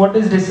what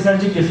is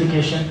dysenergic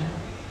defecation.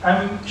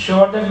 I'm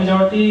sure that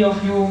majority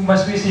of you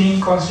must be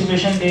seeing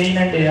constipation day in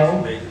and day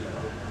out.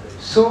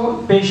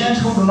 So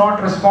patients who do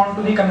not respond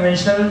to the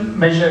conventional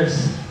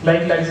measures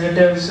like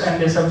laxatives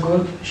and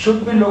Desabgol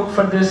should be looked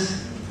for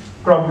this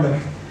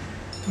problem.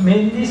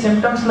 Mainly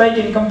symptoms like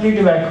incomplete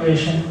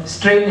evacuation,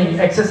 straining,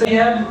 excessive. We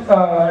have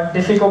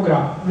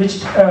difficogram,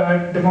 which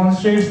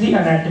demonstrates the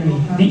anatomy,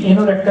 the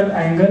anorectal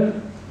angle,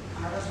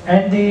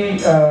 and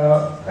the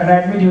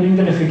anatomy during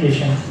the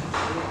defecation.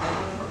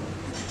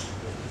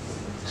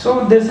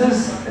 So this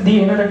is the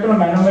anorectal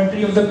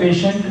manometry of the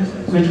patient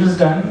which was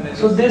done.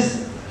 So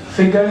this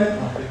figure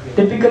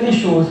typically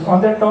shows,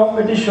 on the top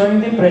it is showing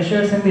the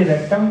pressures in the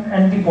rectum,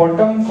 and the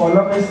bottom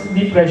column is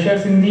the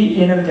pressures in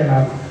the anal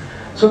canal.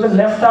 So the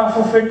left half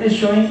of it is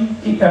showing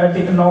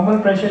the normal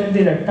pressure in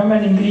the rectum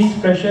and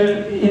increased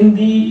pressure in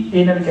the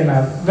anal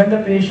canal. When the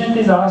patient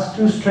is asked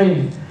to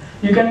strain,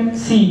 you can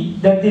see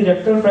that the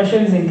rectal pressure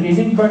is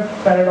increasing, but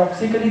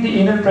paradoxically the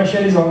anal pressure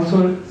is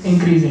also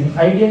increasing.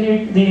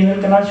 Ideally, the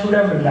anal canal should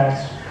have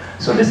relaxed.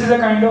 So this is a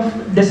kind of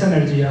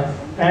dyssynergia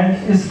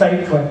and is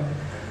type 1.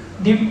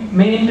 The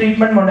main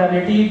treatment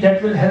modality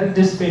that will help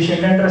this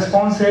patient, and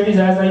response rate is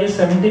as high as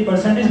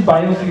 70%, is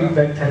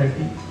biofeedback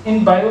therapy.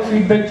 In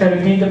biofeedback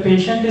therapy, the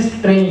patient is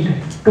trained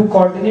to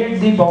coordinate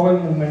the bowel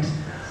movements,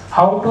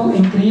 how to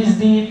increase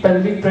the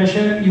pelvic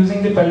pressure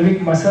using the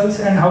pelvic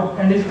muscles,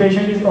 and this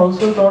patient is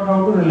also taught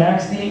how to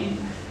relax the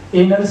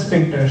anal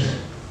sphincters.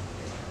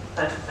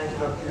 Thank you,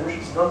 Dr.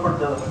 Piyush. Don't put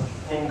the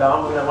thing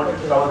down, because I want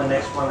to cover the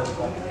next one as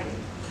well.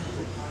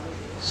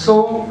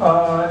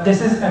 So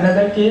this is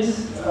another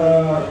case.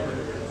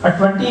 A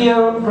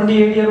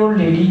 28-year-old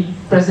lady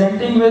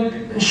presenting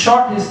with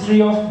short history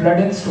of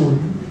blood in stool,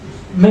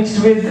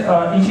 mixed with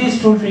increased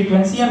stool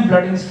frequency and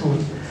blood in stool,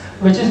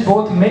 which is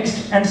both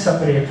mixed and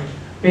separate.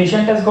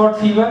 Patient has got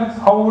fever.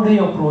 How would he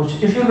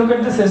approach? If you look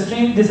at this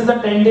history, this is a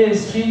 10-day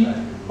history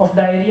of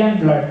diarrhea and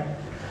blood.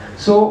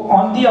 So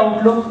on the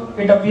outlook,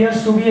 it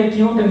appears to be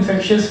acute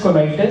infectious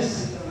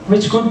colitis,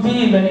 which could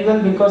be very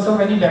well because of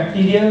any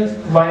bacterial,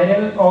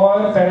 viral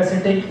or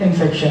parasitic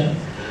infection,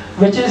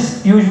 which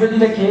is usually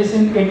the case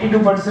in 80 to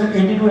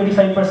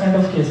 85%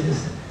 of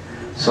cases.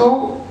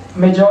 So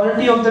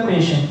majority of the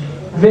patient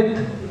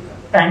with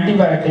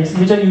antibiotics,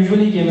 which are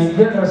usually given,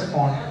 will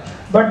respond.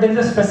 But there is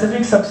a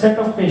specific subset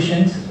of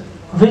patients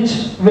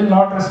which will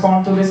not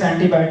respond to this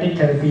antibiotic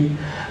therapy.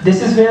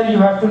 This is where you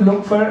have to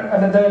look for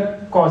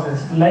another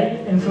causes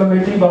like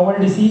inflammatory bowel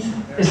disease,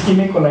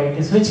 ischemic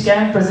colitis, which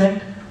can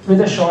present with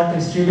a short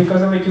history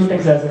because of acute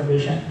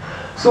exacerbation.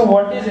 So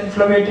what is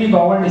inflammatory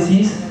bowel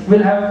disease?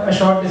 We'll have a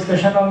short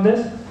discussion on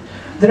this.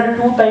 There are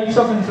two types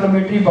of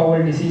inflammatory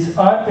bowel disease.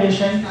 Our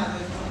patient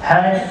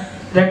had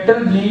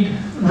rectal bleed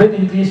with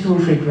increased stool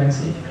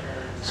frequency.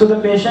 So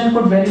the patient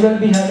could very well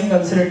be having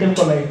ulcerative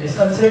colitis.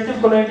 Ulcerative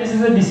colitis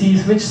is a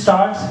disease which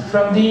starts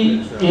from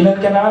the anal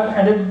canal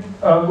and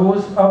it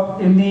goes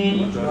up in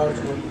the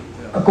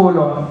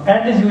colon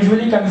and is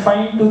usually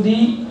confined to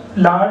the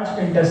large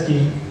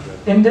intestine.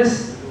 In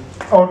this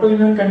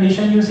autoimmune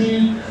condition, you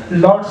see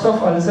lots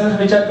of ulcers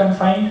which are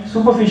confined,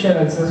 superficial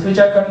ulcers which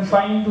are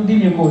confined to the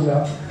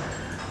mucosa.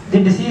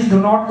 The disease do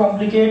not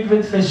complicate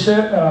with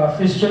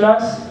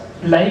fistulas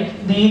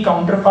like the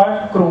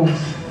counterpart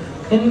Crohn's.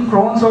 In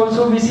Crohn's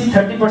also we see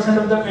 30%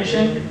 of the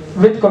patient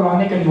with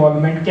colonic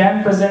involvement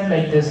can present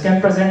like this, can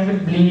present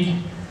with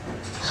bleed.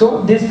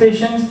 So these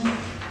patients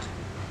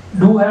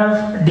do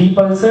have deep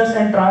ulcers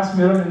and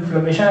transmural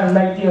inflammation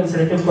unlike the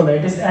ulcerative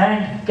colitis,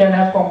 and can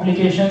have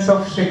complications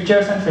of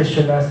strictures and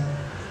fistulas.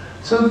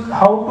 So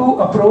how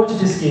to approach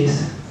this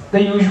case?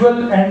 The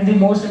usual and the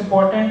most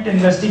important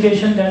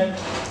investigation that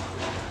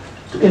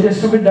it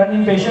is to be done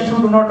in patients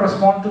who do not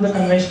respond to the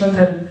conventional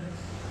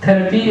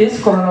therapy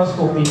is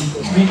colonoscopy.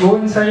 We go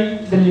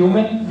inside the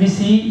lumen,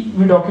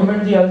 we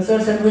document the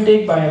ulcers and we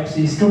take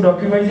biopsies to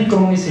document the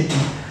chronicity.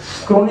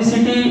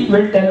 Chronicity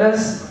will tell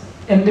us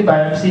in the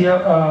biopsy,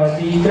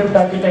 the crypt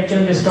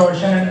architecture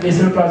distortion and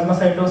basal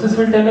plasmacytosis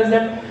will tell us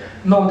that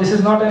no, this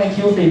is not an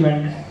acute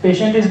event.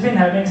 Patient has been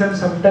having some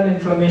subtle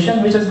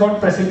inflammation which has got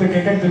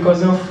precipitated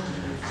because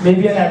of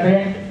maybe an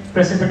aberrant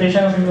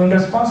precipitation of immune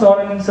response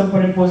or an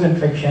superimposed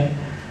infection.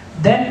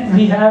 Then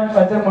we have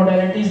other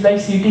modalities like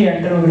CT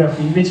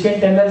enterography, which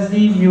can tell us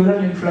the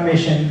mural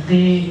inflammation,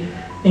 the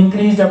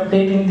increased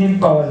uptake in the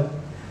bowel.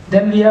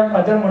 Then we have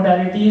other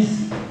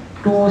modalities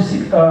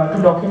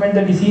to document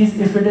the disease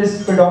if it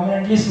is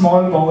predominantly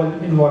small bowel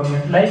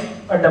involvement, like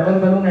a double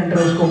balloon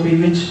enteroscopy,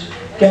 which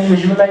can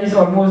visualize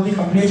almost the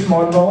complete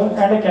small bowel,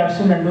 and a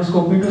capsule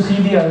endoscopy to see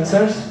the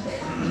ulcers,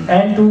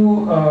 and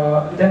to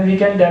then we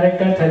can direct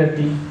our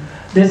therapy.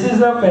 This is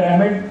a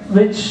pyramid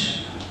which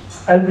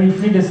I'll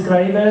briefly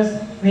describe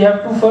as we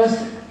have to first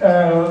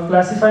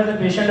classify the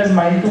patient as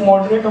mild to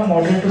moderate or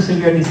moderate to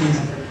severe disease.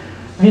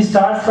 We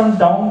start from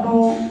down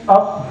to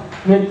up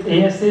with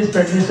ASAs,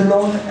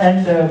 prednisolone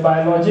and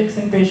biologics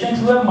in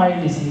patients who have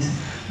mild disease.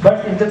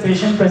 But if the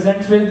patient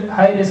presents with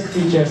high risk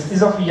features,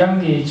 is of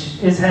young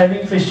age, is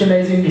having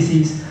fistulizing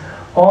disease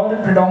or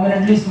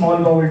predominantly small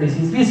bowel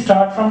disease, we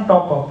start from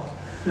top up.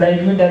 Like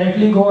we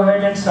directly go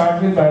ahead and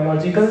start with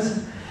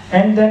biologicals,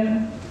 and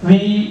then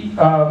we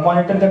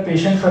monitor the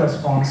patient for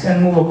response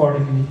and move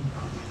accordingly.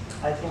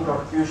 I think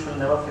Dr. Piyush will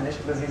never finish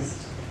because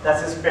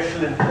that's his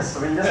special interest.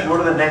 So we'll just go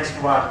to the next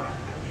one.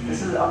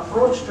 This is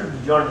approach to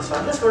jaundice. So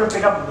I'm just going to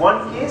pick up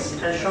one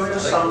case and show you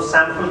some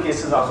sample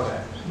cases out of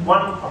that.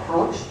 One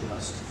approach.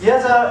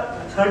 Here's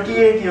a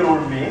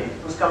 38-year-old male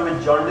who's come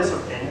with jaundice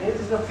of 10 days.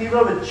 This is a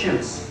fever with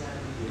chills.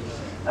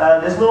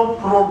 There's no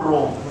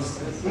prodrome. His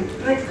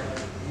icteric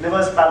liver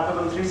is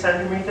palpable 3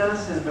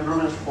 centimeters. His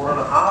bilirubin is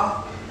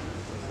 4.5.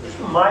 There's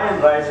a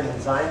mild rise in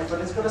enzymes,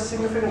 but it's got a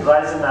significant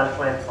rise in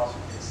alkaline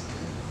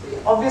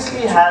phosphatase.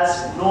 Obviously, he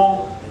has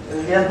no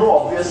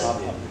obvious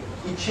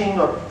itching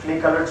or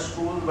clay-colored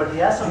stool, but he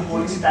has some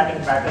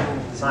polystatic pattern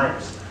in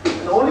enzymes.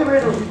 And the only way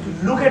to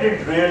look at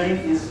it really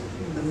is,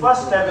 the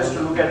first step is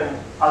to look at an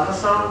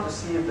ultrasound to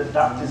see if the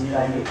duct is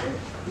dilated.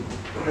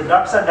 If the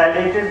ducts are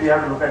dilated, we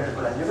have to look at the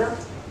cholangiogram.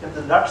 If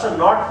the ducts are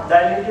not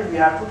dilated, we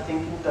have to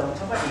think in terms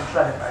of an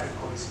intrahepatic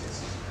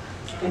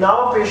cholestasis. In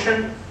our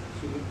patient,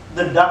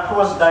 the duct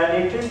was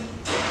dilated.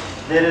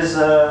 There is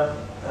a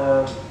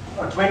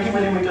 20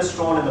 millimeter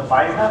stone in the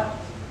bile duct.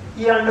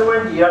 He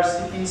underwent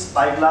ERCP,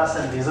 spyglass,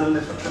 and laser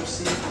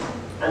lithotripsy,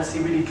 and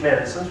CBD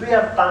clearance. Since we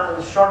have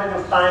a shortage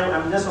of time,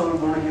 I'm just only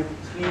going to give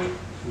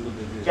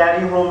 3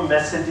 carry-home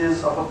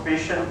messages of a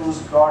patient who's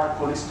got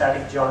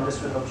cholestatic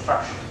jaundice with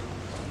obstruction.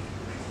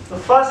 The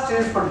first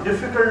is, for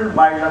difficult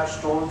bile duct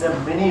stone, there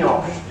are many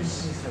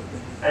options,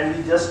 and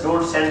we just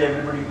don't send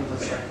everybody to the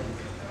site.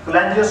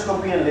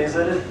 Cholangioscopy and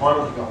laser is one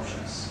of the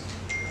options.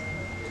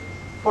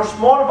 For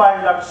small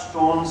bile duct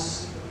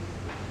stones,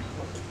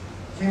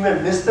 we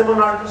may miss them on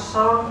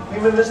ultrasound, we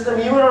may miss them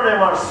even on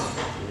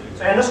MRC.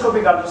 So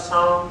endoscopic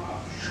ultrasound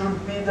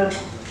should be the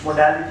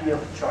modality of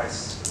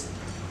choice.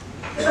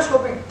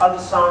 Endoscopic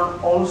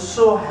ultrasound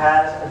also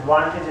has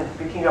advantage in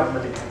picking up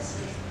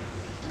malignancy.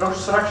 Dr.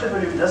 Surakshit,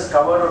 will you just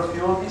cover a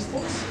few of these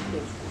things?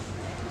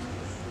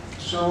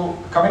 So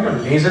coming to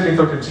laser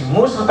lithotripsy,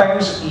 most of the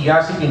times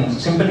ERCP,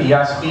 simple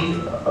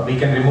ERCP, we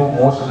can remove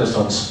most of the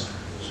stones.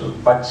 So,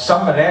 but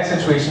some rare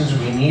situations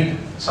we need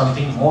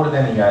something more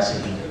than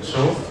ERCP.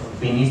 So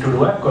we need to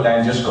do a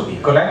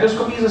cholangioscopy.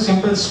 Cholangioscopy is a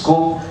simple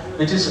scope,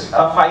 which is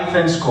a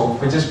 5-French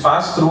scope, which is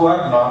passed through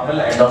a normal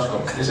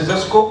endoscope. This is a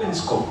scope in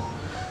scope.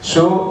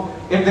 So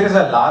if there is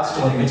a large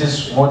stone, which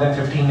is more than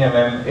 15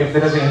 mm, if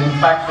there is an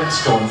impacted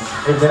stone,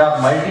 if there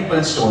are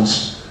multiple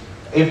stones,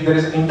 if there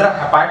is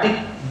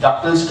intrahepatic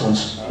ductal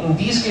stones, in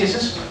these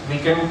cases, we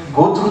can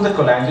go through the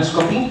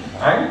cholangioscopy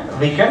and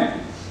we can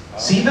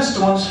see the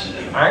stones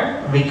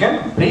and we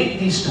can break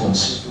these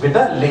stones with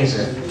a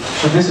laser.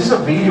 So this is a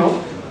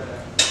video.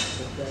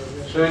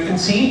 So you can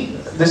see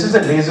this is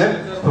a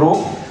laser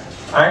probe,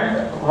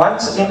 and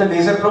once in the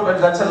laser probe,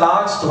 that's a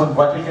large stone,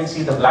 what we can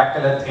see, the black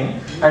color thing,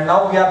 and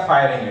now we are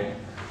firing it.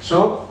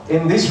 So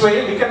in this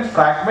way we can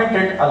fragment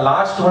it, a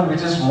large stone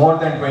which is more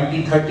than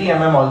 20-30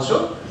 mm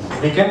also,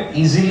 we can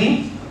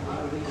easily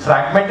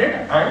fragment it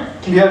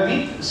and clear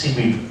the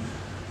CBD.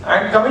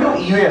 And coming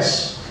to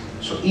EUS,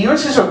 so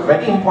EUS is a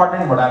very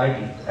important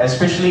modality,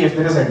 especially if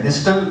there is a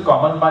distal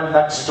common bile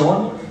duct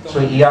stone. So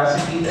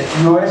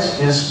EUS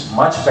is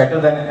much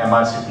better than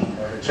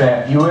MRCP. So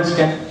EUS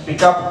can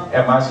pick up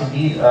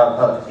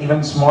MRCP,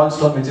 even small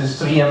stone which is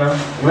 3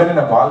 mm, even in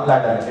a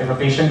gallbladder. If a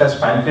patient has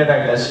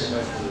pancreatitis,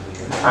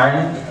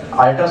 and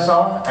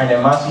ultrasound and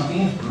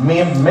MRCP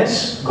may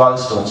miss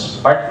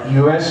gallstones, but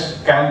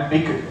EUS can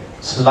pick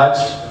sludge,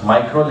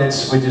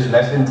 microliths which is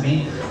less than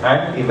 3,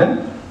 and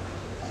even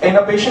in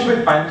a patient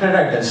with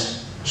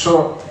pancreatitis.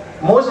 So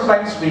most of the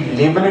times we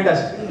label it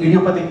as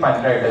idiopathic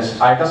pancreatitis.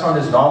 Ultrasound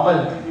is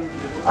normal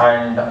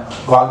and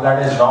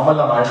gallbladder is normal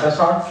on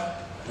ultrasound.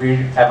 We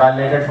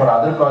evaluated for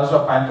other causes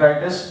of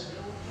pancreatitis,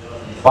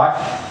 but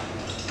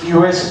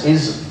EUS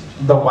is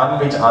the one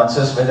which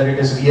answers whether it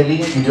is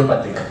really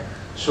idiopathic.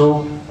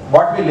 So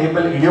what we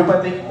label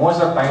idiopathic,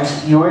 most of the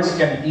times EUS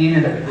can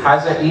yield,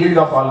 has a yield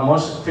of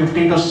almost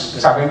 50 to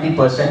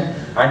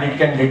 70%, and it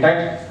can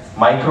detect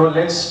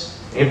microliths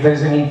if there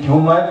is any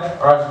tumor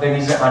or if there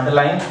is an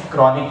underlying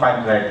chronic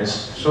pancreatitis.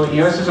 So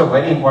EUS is a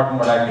very important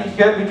modality.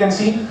 Here we can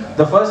see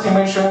the first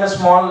image showing a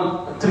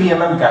small 3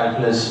 mm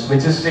calculus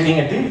which is sitting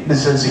at the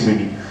distal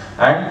CBD,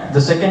 and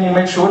the second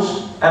image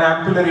shows an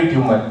ampullary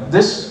tumor.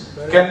 This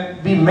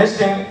can be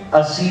missed in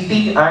a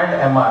CT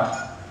and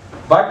MR,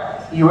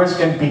 but EUS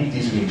can pick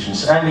these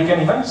lesions, and we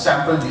can even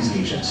sample these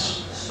lesions.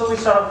 So we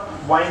sort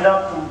of wind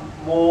up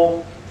to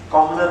more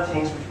commoner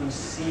things which we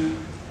see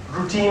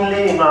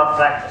routinely in our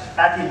practice.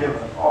 Fatty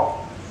liver,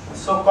 it's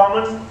so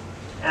common,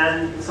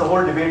 and it's a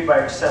whole debate by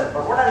itself.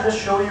 But what I'll just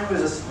show you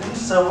is a brief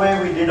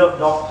survey we did of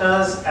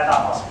doctors at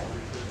our hospital.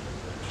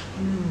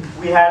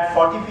 We had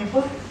 40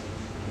 people,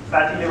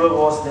 fatty liver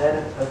was there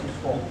in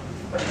 34.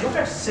 But look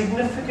at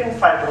significant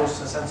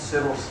fibrosis and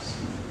cirrhosis.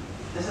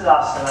 This is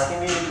ourselves. I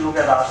think we need to look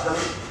at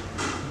ourselves.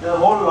 There's a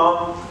whole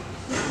long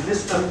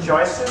list of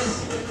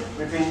choices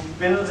between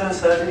pills and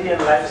surgery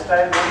and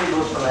lifestyle. Nobody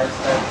goes for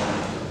lifestyle.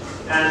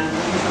 And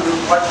we need to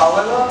look, but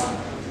however,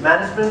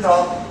 management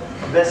of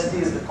obesity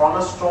is the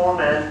cornerstone,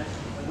 and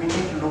we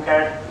need to look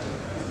at,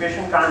 if the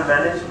patient can't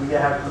manage, we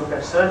have to look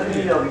at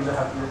surgery, or we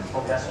have to look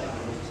for gastric.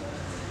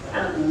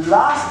 And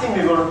last thing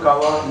we're going to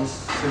cover is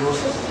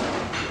cirrhosis.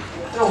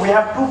 we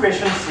have two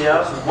patients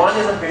here. One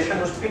is a patient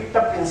who's picked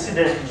up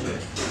incidentally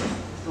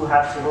to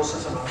have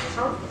cirrhosis and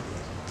ultrasound.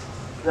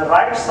 The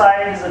right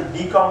side is a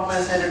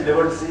decompensated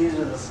liver disease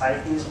with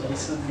ascites,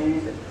 basal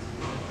bleed.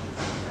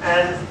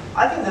 And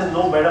I think there's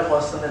no better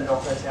person than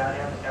Dr.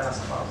 Acharya to tell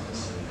us about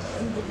this.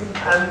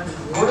 I'm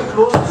going to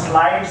close the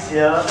slides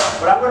here,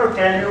 but I'm going to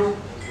tell you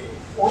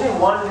only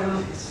one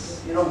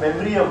little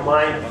memory of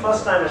mine. The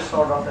first time I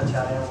saw Dr.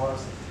 Acharya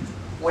was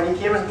when he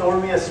came and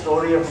told me a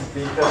story of his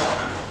baker,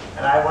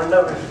 and I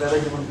wonder whether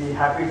he would be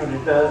happy to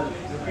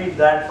repeat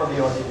that for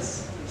the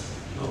audience.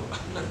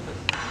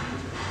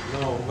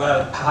 No,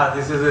 well,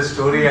 this is a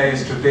story I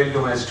used to tell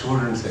to my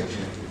students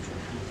actually.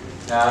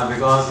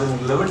 Because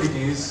in liver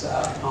disease,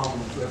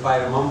 if I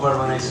remember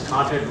when I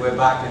started way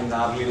back in the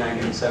early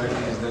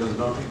 1970s, there was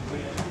no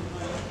treatment.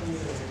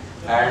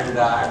 And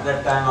at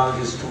that time I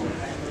was a student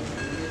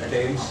at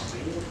AIMS,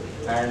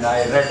 and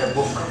I read a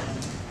book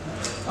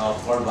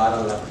called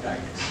Viral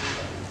Hepatitis.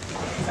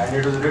 And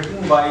it was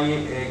written by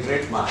a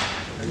great man,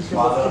 his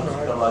father of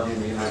pathology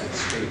in the United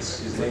States.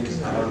 His name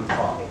is M L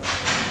Kalra.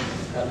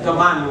 The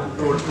man who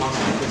told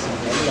constipation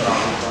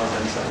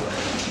and so on.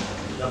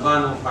 The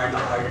man who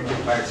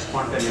identified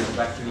spontaneous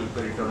bacterial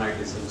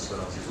peritonitis and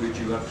cirrhosis, which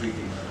you are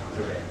treating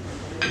today.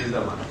 He is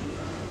the man.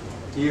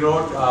 He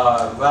wrote,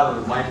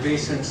 well, my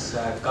patients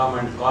come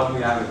and call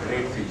me, I am a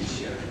great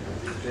physician.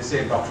 They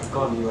say, Dr.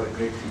 Khan, you are a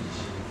great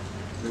physician.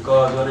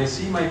 Because when I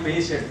see my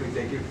patient with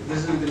acute,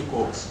 this is within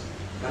quotes,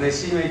 when I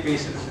see my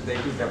patients with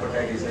acute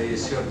hepatitis, I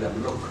assure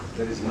them, look,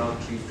 there is no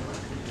treatment.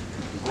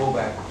 Go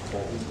back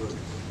home.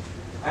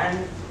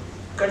 And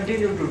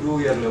continue to do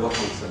your liver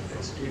function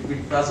test. If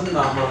it doesn't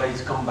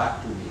normalize, come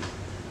back to me.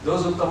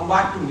 Those who come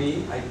back to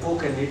me, I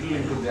poke a needle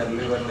into their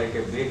liver like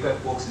a baker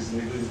pokes his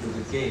needle into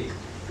the cake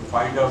to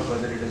find out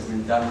whether it has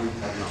been done with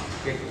or not.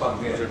 Cake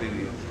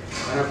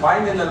when I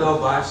find in a liver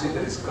biopsy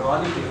there is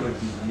chronic liver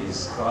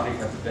disease, chronic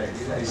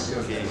hepatitis, I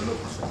assure them, look,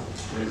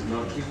 there is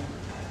no treatment.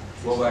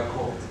 Go back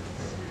home.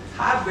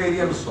 Have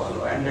barium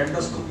swallow and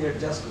endoscopy had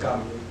just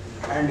come.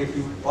 And if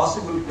you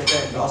possible get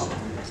an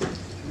endoscopy,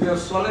 you have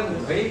swollen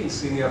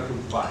veins in your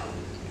foot pie.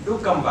 Do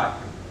come back.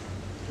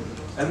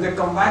 And they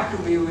come back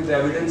to me with the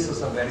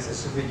evidences of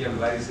esophageal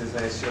varices.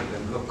 I assure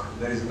them, look,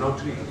 there is no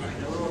treatment.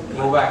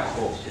 Go back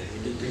home.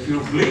 If you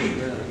bleed,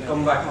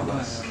 come back to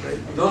us.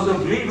 Those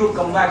who bleed who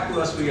come back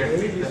to us, we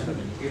admit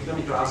them, give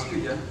them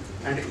transfusion,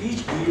 and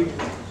each bleed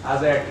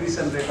has an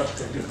attrition rate of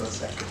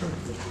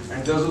 30%.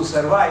 And those who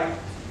survive,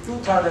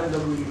 2/3 of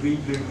them will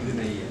re-bleed within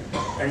a year.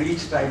 And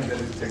each time there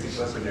is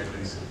 30%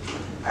 attrition.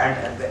 And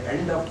at the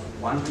end of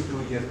 1 to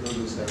 2 years, those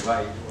who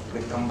survive,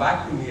 they come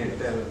back to me and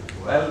tell,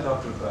 well,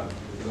 Dr. Khan,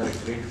 you are a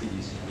great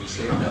physician. You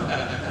saved them.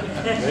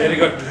 Very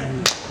good.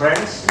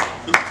 Friends,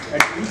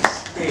 at each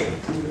stage,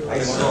 I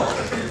saw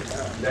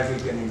that we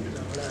can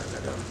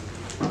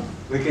intervene.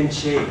 We can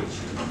change.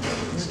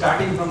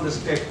 Starting from the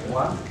step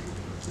 1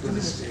 to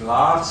this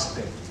large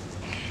step,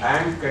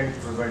 and can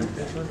prevent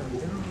them.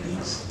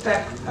 Each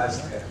step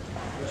has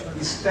therapy.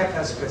 Each step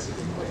has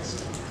specific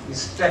test. Each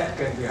step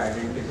can be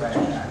identified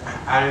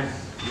and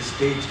the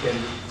stage can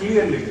be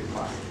clearly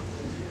defined.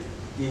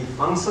 The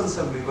functions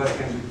of liver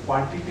can be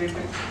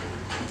quantitated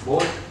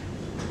both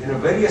in a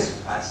various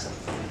fashion,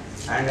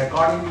 and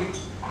accordingly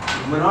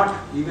you may not,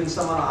 even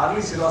someone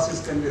early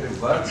cirrhosis can be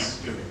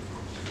reversed today.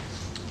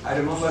 I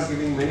remember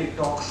giving many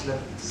talks that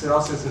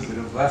cirrhosis is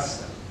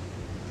reversible.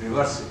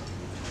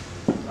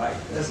 Right?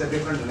 That's a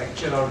different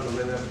lecture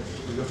altogether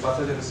with the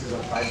pathogenesis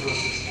of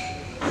fibrosis,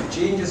 the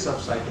changes of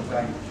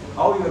cytokine,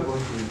 how you are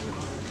going to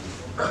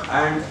implement.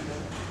 And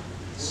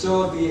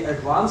so the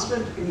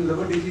advancement in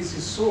liver disease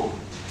is so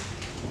much,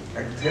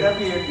 and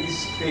therapy at each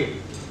stage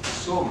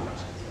so much,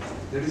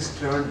 that is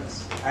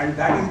tremendous. And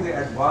that is the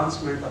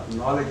advancement of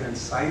knowledge and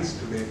science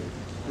today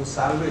to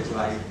salvage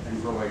life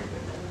and provide them.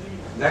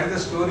 That is the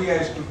story I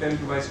used to tell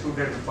to my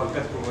student,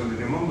 Pankaj probably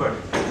remembered.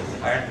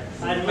 I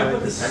remember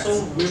this so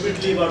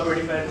vividly about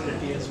 25 to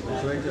 30 years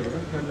back. When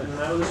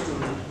I was a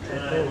student, and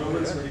I remember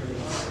this very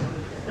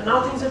vividly. And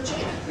now things have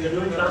changed. We are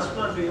doing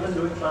transplants, we are even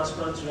doing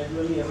transplants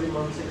regularly, every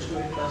month 6 to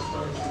 8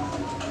 transplants.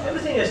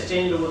 Everything has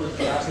changed over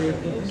the last 10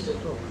 years.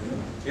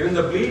 Even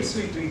the bleeds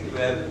we treat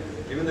well,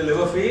 even the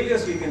liver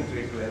failures we can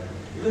treat well,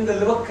 even the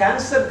liver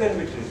cancer can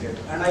be treated.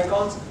 And I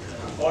call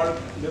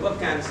liver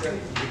cancer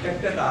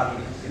detected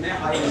early in a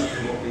high risk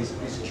group is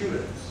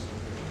children.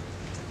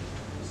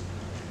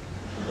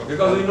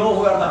 Because we know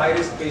who are the high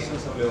risk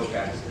patients of liver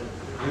cancer.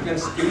 You can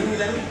screen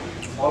them,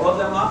 follow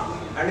them up,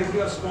 and if you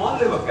have small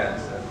liver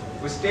cancer,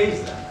 we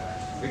stage them.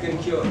 We can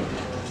cure them.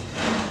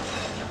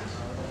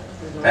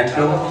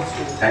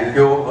 Thank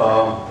you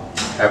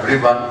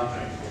everyone.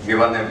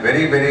 Given a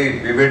very, very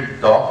vivid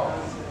talk.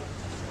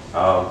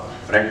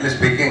 Frankly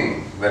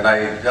speaking, when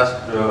I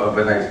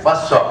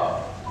first saw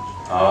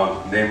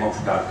name of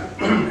Dr.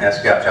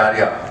 S.K.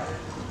 Acharya,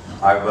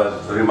 I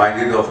was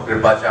reminded of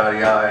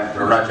Kripacharya and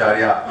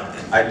Dronacharya.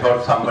 I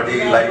thought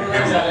somebody like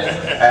him,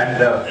 and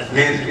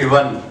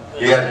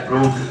he has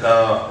proved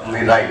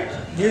me right.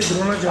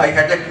 I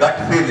had a gut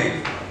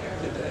feeling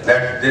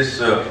that this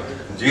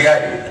GI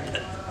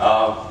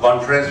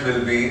conference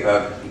will be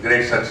a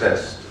great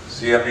success.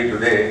 CME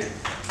today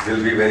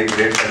will be very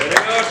great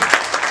success.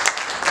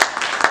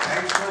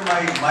 Thanks to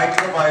my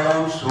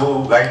microbiomes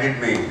who guided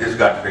me, this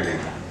gut feeling.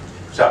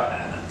 Sir,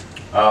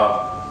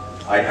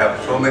 I have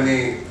so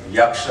many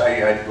yaks,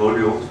 I told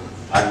you.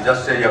 I'm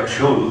just a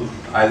yakshul.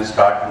 I'll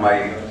start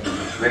my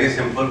very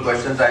simple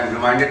questions. I'm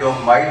reminded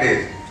of my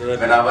days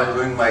when I was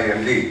doing my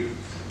MD.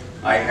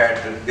 I had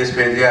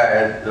dysphagia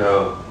as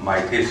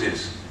my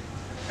thesis.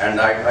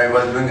 And I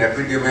was doing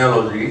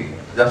epidemiology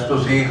just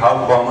to see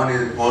how common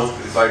is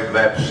post-cricoid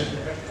webs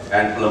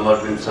and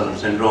Plummer-Vinson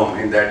syndrome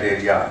in that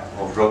area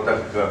of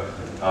Rohtak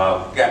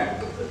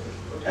camp.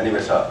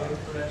 Anyway, sir.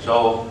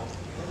 So,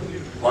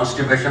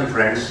 constipation,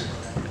 friends,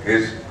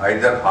 is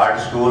either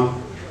hard stool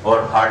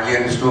or hardly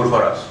any stool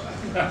for us.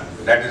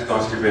 That is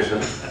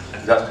constipation.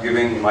 Just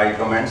giving my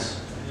comments.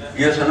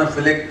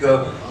 Eosinophilic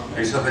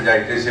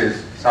esophagitis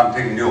is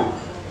something new.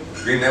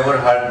 We never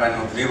heard when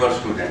we were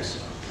students.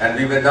 And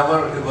we were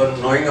never even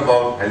knowing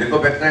about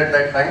Helicobacter at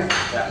that time.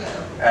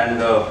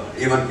 And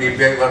even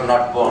PPI were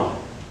not born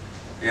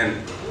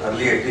in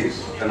early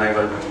 80s when I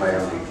was doing my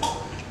MD.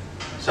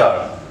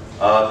 Sir,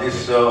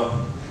 this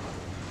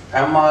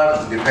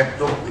MR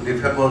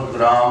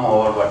defectogram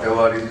or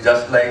whatever is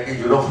just like a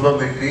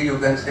uroflowmetry, you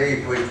can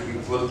say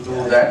equal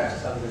to that.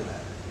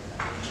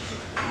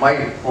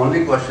 My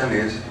only question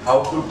is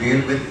how to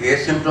deal with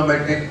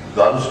asymptomatic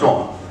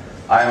gallstone.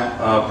 I am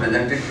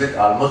presented with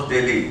almost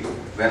daily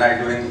when I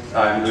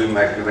am doing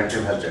my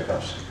preventive health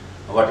checkups.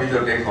 What is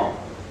your take home?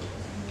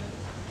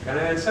 Can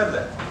I answer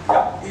that?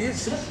 Yeah.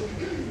 Yes.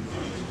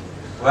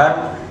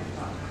 Well,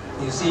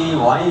 you see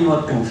why you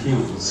are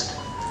confused.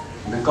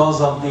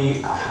 Because of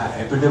the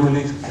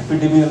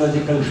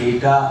epidemiological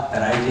data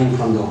arising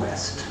from the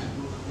West.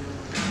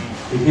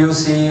 If you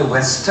see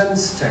Western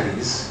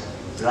studies,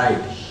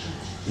 right,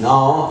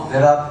 now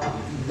there are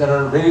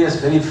various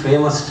very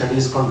famous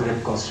studies called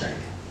Greco study.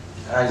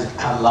 There is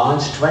a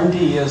launched 20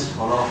 years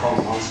follow-up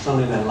of Boston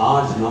in a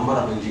large number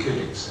of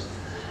executives.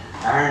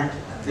 And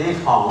they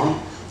found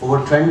over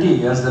 20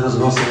 years there is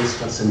no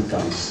sinister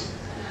symptoms.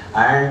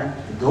 And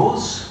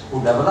those who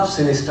develop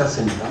sinister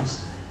symptoms,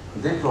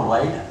 they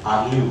provide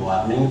early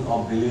warning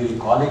of biliary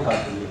colic or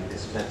biliary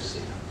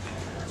dyspepsia.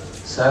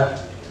 Sir,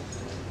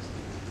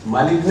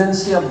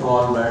 malignancy of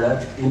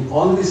gallbladder in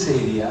all this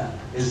area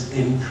is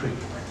infrequent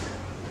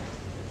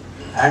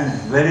and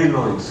very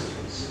low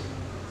incidence.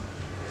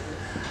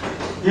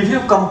 If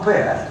you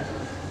compare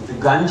the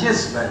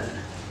Ganges belt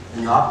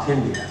in North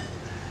India,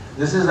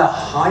 this is the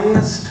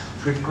highest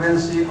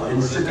frequency or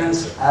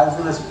incidence as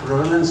well as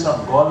prevalence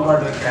of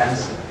gallbladder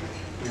cancer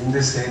in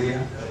this area.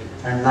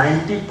 And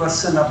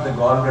 90% of the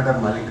gallbladder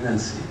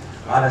malignancy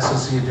are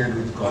associated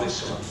with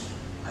gallstone.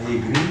 I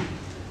agree.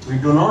 We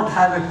do not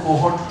have a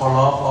cohort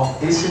follow-up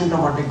of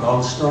asymptomatic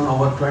gallstone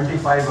over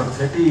 25 or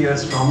 30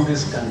 years from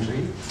this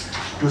country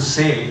to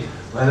say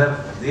whether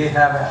they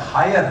have a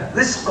higher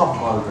risk of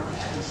gallbladder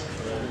cancer.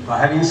 Now,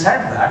 having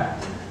said that,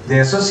 the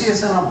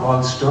association of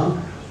gallstone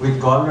with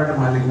gallbladder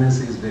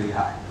malignancy is very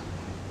high.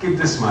 Keep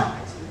this in mind.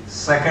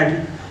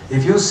 Second,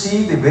 if you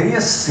see the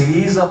various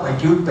series of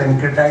acute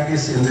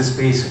pancreatitis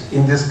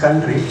in this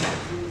country,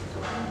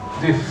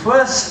 the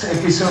first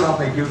episode of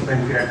acute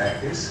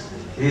pancreatitis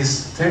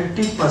is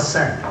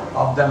 30%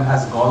 of them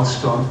has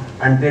gallstone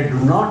and they do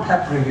not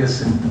have previous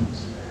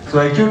symptoms. So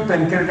acute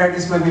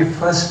pancreatitis may be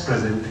first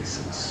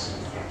presentations,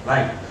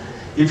 right?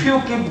 If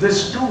you keep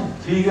these two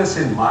figures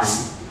in mind,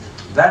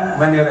 then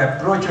when your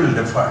approach will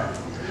differ.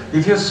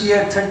 If you see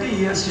a 30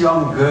 years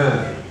young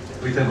girl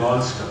with a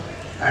gallstone,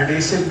 and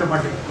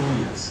asymptomatic 2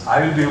 years,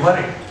 I will be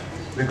worried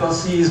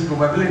because his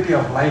probability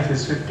of life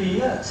is 50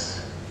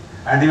 years.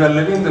 And you are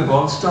leaving the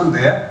gallstone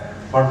there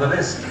for the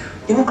rest.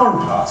 In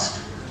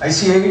contrast, I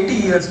see 80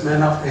 years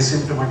man of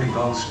asymptomatic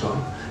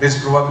gallstone, his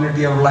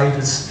probability of life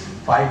is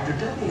 5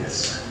 to 10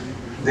 years.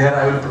 There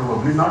I will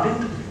probably not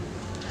intervene.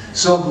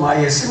 So my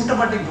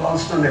asymptomatic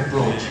gallstone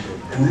approach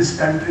in this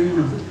country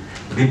will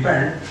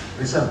depend,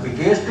 it's a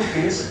case to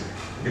case,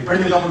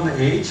 depending upon the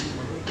age,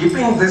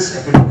 keeping this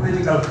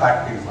epidemiological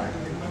fact in mind.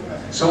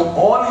 So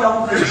all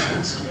young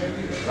patients,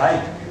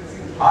 right,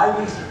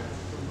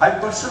 I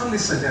personally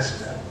suggest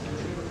that,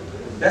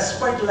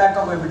 despite lack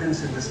of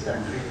evidence in this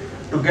country,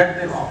 to get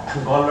them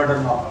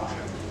gallbladder knocked off.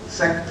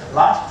 Second,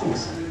 last thing,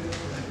 sir,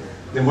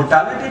 the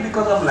mortality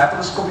because of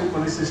laparoscopic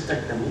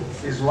cholecystectomy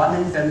is 1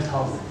 in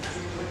 10,000.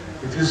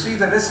 If you see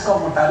the risk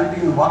of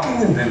mortality in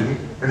walking in Delhi,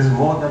 it is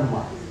more than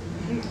 1.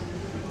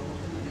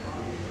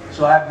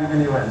 So I have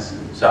given you an answer.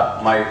 Sir,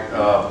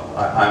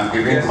 I'm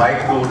giving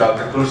mic to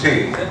Dr.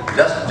 Tulsi.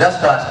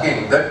 Just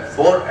asking that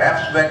 4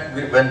 F's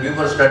when we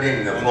were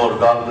studying for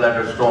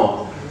gallbladder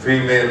stone,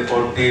 female,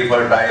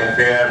 fertile,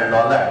 fair, and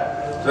all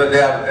that. So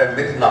they are a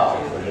myth now.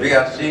 We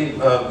are seeing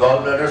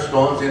gallbladder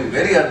stones in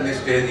very early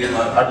stage, in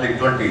early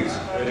 20s.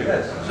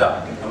 Yes.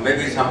 So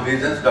maybe some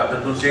reasons,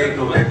 Dr. Tulsi,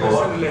 to take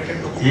over.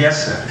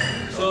 Yes, sir.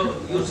 So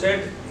you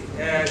said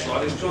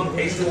gallstone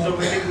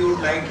asymptomatic you would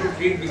like to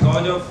treat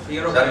because of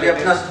fear of Sir, we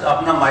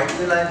अपना mic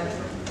मिला है.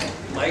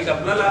 Mic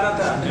अपना लाना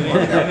था।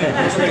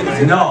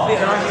 No.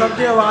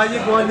 सबकी आवाज ही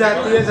पहुंच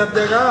जाती है सब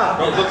जगह.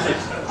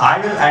 I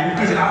will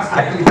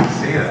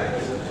say that.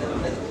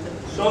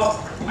 So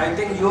I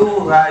think your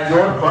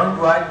point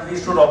was we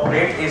should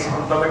operate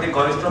asymptomatic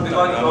gallstone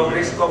because you have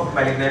risk of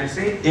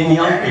malignancy In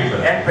young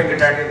people. and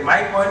pancreatitis.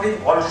 My point is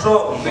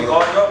also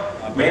because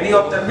of many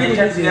of the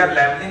patients we are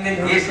labeling in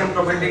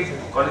asymptomatic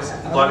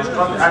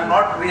gallstone are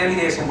not really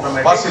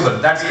asymptomatic. Possible,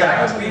 that's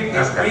correct.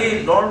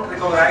 We don't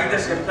recognize the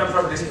symptoms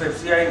of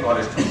dyspepsia in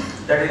gallstone.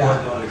 That is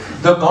what the only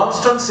thing. The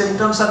gallstone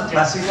symptoms are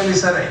classically,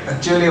 sir,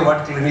 actually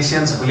what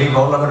clinicians believe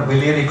all over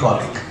biliary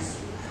colic.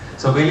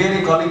 So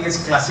biliary colic is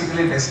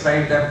classically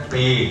described as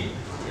pain,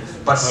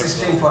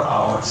 persisting for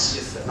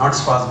hours, not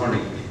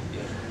spasmodically.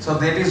 So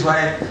that is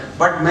why,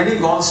 but many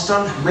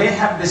gallstone may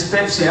have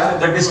dyspepsia,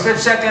 but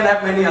dyspepsia can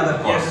have many other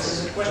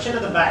causes. Question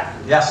at the back.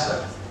 Yes, sir.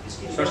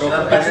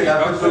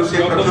 Doctor तुलसी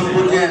प्रश्न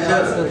पूछे हैं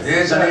sir,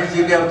 ये गणेश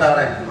जी के अवतार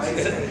हैं.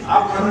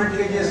 आप moderate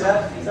कीजिए sir.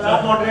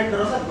 आप मॉडरेट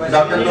करो सर.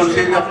 डॉक्टर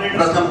तुलसी का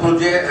प्रश्न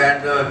पूछे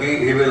and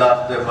he will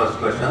ask the first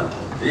question.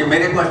 ये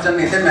मेरे क्वेश्चन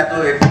नहीं थे, मैं तो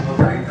एक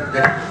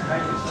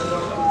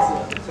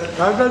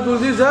डॉक्टर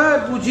तुलसी सर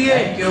पूछिए.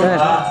 Thank you.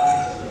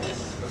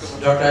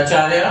 Dr.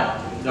 Acharya,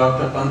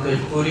 Dr. Pankaj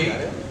Puri,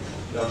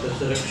 Dr.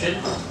 Surakshit,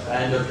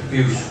 and Dr.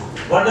 Piyush.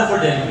 Wonderful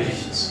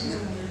deliberations.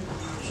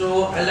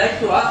 So I'd like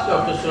to ask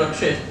Dr.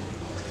 Surakshit.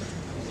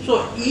 So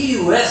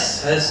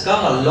EUS has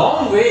come a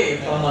long way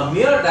from a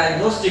mere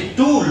diagnostic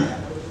tool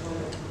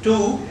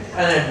to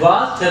an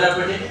advanced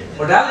therapeutic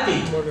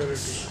modality,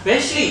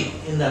 especially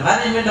in the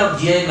management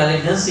of GI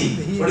malignancy.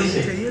 What do you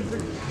say?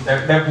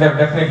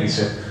 Definitely,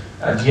 sir.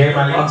 GI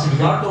malignancy.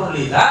 Not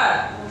only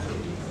that,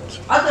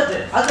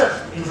 other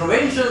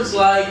interventions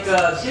like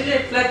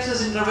celiac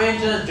plexus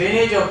interventions,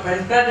 drainage of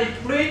pancreatic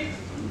fluid,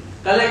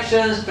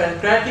 collections,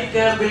 pancreatic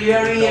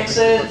biliary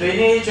excess,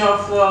 drainage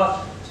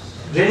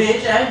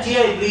and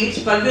GI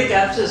bleeds, pelvic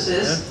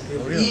abscesses,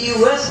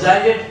 EUS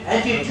guided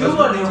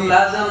anti-tumor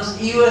neoplasms,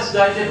 EUS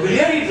guided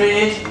biliary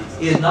drainage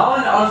is now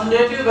an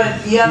alternative when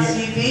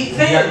ERCP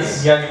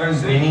fails. We are even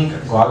draining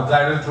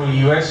gallbladder through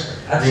EUS.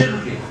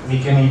 Absolutely. We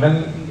can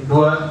even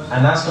do an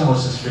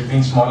anastomosis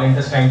between small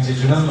intestine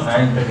jejunum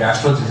and the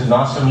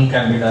gastrojejunectomy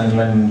can be done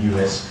even in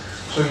US.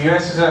 So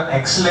US is an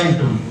excellent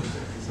tool.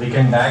 We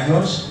can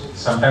diagnose.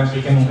 Sometimes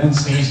we can even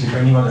stage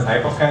depending on the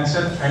type of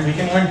cancer, and we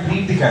can even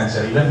treat the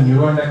cancer. Even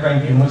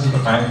neuroendocrine tumors of the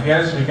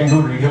pancreas, we can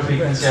do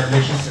radiofrequency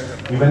ablation.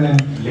 Even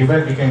in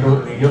liver, we can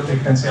do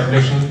radiofrequency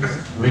ablation.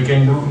 We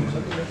can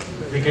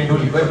do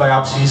liver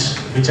biopsies,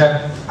 which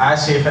are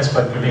as safe as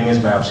percutaneous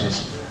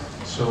biopsies.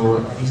 So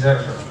these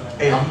are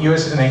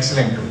US is an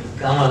excellent tool.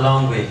 Come a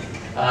long way.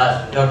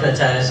 Dr.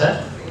 Acharya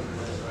sir.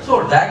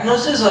 So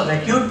diagnosis of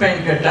acute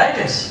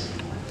pancreatitis,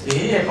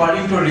 see,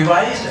 according to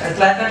revised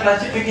Atlanta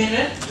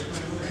classification,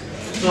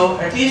 so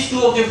at least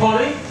two of the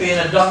following: pain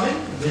abdomen,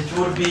 which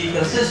would be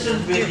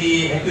consistent with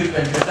the acute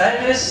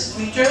pancreatitis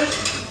features,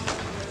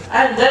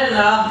 and then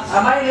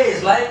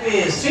amylase,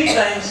 lipase 3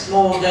 times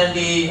more than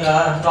the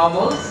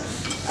normal,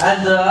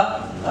 and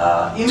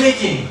the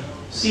imaging,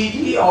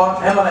 CT or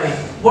MRI.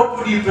 What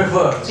would you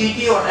prefer,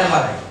 CT or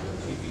MRI?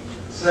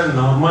 Sir,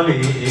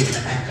 normally a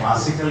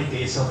classical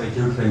case of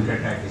acute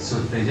pancreatitis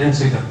so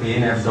presents with a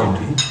pain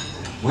abdomen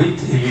with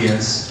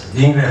ileus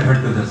being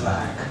referred to the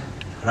back.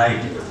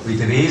 Right,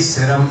 with raised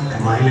serum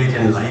amylase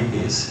and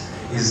lipase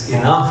is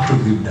enough to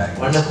give diagnosis.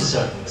 Wonderful,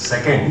 sir.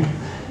 Second,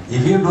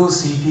 if you do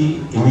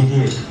CT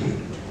immediately,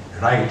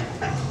 right,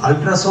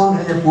 ultrasound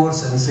has a poor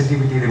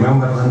sensitivity,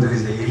 remember when there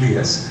is the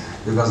ileus,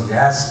 because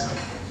gas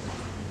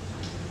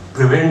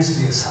prevents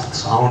the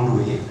sound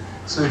wave,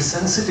 so its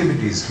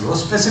sensitivity is low,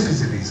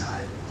 specificity is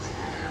high.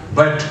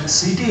 But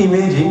CT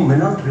imaging may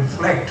not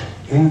reflect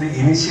in the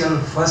initial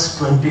first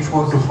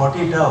 24 to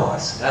 48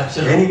 hours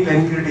Absolutely. any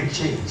pancreatic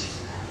change.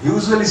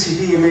 Usually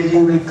CT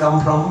imaging will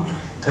come from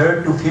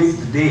 3rd to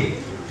 5th day.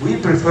 We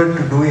prefer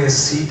to do a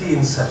CT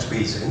in such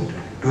patient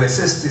to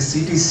assess the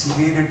CT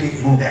severity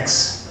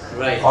index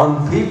Right.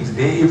 on 5th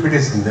day if it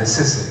is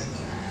necessary.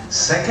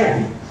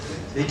 Second,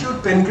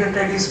 acute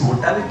pancreatitis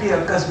mortality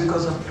occurs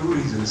because of 2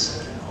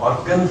 reasons: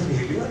 organ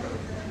failure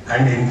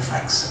and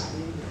infection.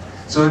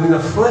 So in the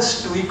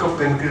first week of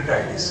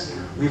pancreatitis,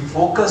 we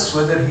focus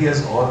whether he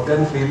has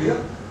organ failure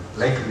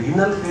like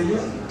renal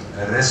failure,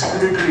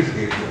 respiratory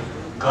failure,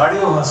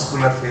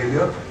 cardiovascular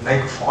failure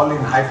like fall in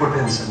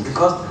hypotension,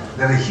 because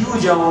there is a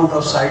huge amount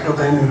of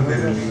cytokine will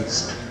be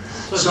released.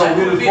 So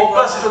we will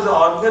focus to the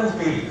organ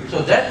failure. So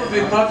that would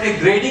be probably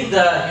grading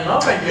the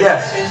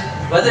pancreatitis,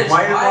 whether it's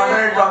mild,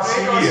 moderate or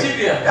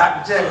severe.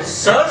 So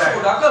SIRS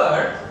would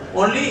occur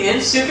only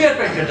in severe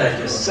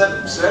pancreatitis.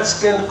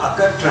 SIRS can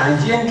occur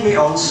transiently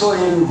also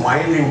in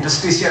mild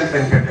interstitial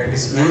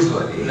pancreatitis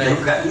usually.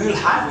 Right. You will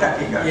have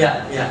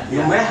tachycardia.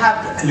 You may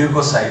have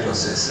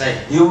leukocytosis. Right.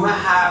 You may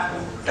have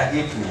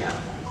tachypnea,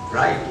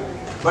 right?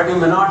 But you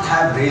may not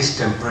have raised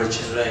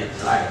temperature.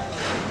 Right.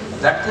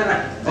 That can,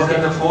 these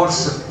are the 4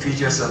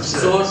 features of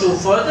SIRS. So to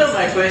further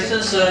my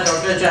questions,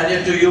 Dr.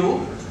 Acharya, to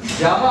you,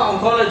 JAMA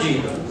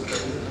oncology.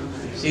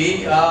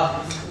 See,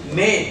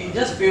 May,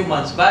 just few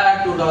months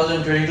back,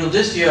 2022,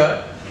 this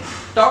year,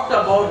 talked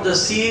about the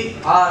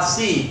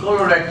CRC,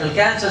 colorectal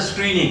cancer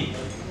screening.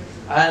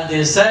 And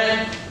they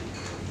said,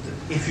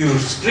 if you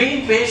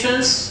screen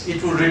patients,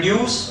 it will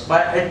reduce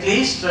by at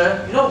least,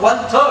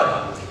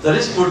 1/3. The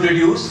risk would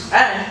reduce.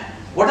 And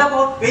what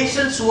about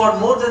patients who are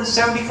more than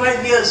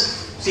 75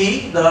 years?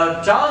 See,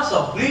 the chance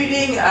of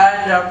bleeding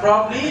and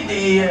probably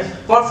the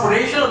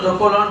perforation of the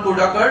colon could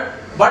occur,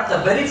 but the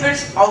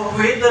benefits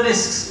outweigh the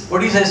risks.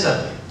 What do you say,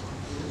 sir?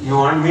 You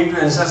want me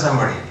to answer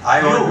somebody?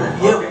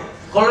 You.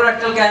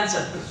 Colorectal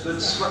cancer.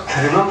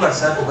 Remember,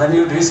 sir, when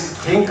you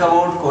think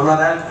about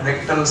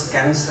colorectal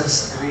cancer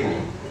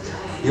screening,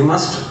 you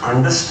must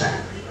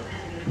understand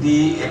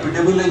the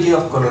epidemiology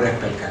of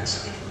colorectal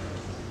cancer.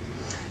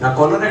 Now,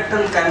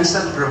 colorectal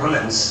cancer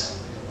prevalence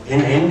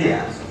in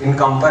India, in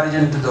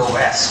comparison to the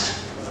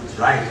West,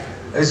 right,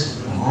 is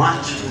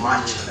much,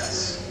 much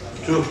less.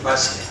 True.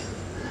 First,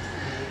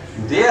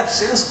 there,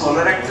 since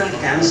colorectal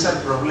cancer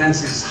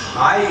prevalence is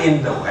high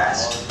in the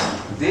West,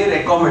 they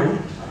recommend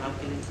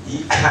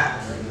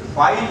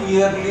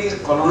 5-yearly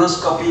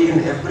colonoscopy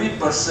in every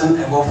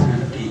person above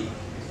 50.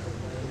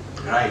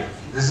 Right?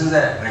 This is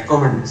a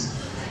recommendation.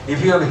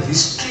 If you have a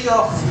history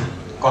of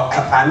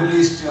a family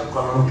history of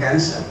colon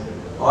cancer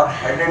or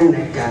head and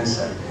neck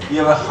cancer, you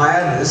have a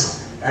higher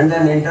risk, and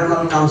then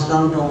interval comes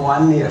down to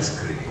 1 year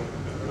screening.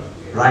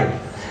 Right?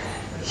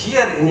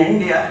 Here in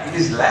India, it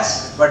is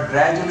less, but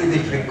gradually the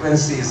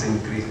frequency is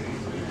increasing.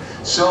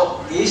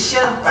 So,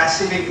 Asian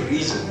Pacific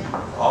region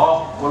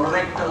of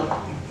colorectal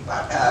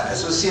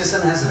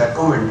association has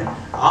recommended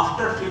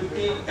after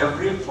 50,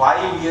 every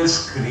 5 years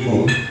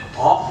screening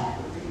of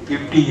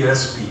 50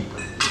 years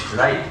people.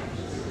 Right?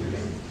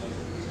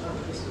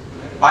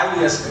 5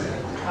 years screening.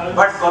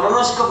 But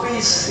colonoscopy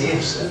is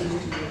safe, sir.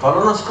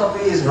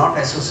 Colonoscopy is not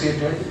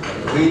associated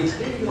with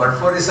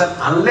perforation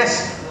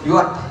unless you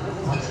are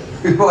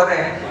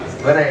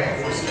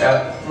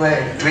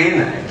a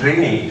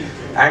trainee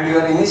and you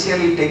are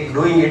initially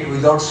doing it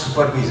without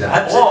supervision.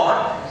 Absolutely. Or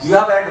you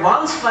have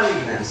advanced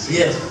malignancy.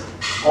 Yes.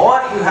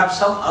 Or you have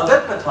some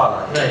other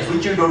pathology, right,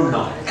 which you don't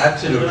know.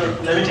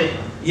 Absolutely. Let me take.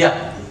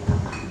 Yeah.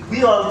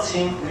 We all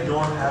think we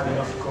don't have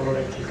enough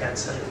colorectal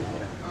cancer in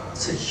India.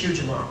 It's a huge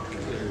amount.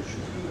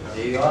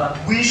 There you are.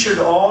 We should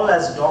all,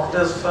 as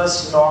doctors,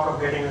 first talk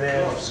of getting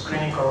their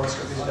screening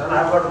colonoscopies done.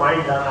 I've got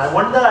mine done. I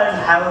wonder and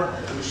have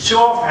a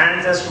show of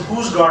hands as to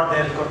who's got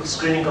their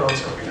screening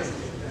colonoscopy done.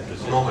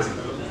 Nobody.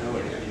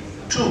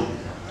 2.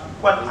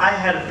 Well, I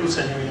had a 2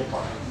 centimeter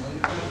part.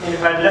 And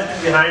if I had left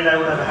it behind, I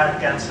would have had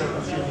cancer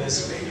a few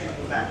years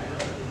back.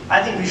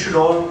 I think we should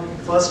all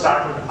first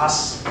start with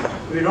us.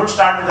 If we don't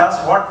start with us,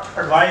 what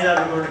advice are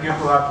we going to give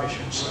to our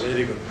patients?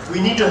 Very good. We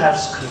need to have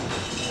screening.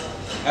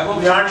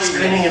 We aren't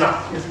screening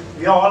enough.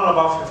 We are all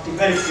above 50,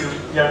 very few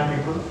young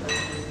people.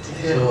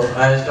 So,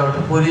 as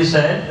Dr. Puri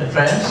said,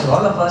 friends,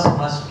 all of us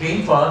must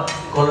screen for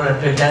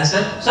colorectal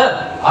cancer. Sir,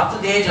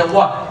 after the age of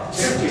what?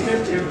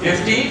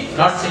 50,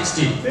 not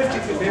 60.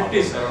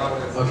 50, sir.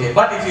 Okay,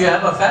 but if you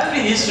have a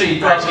family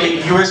history,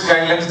 actually, US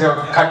guidelines, they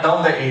have cut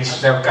down the age.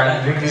 They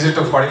have increased it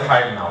to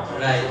 45 now.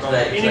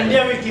 Right. In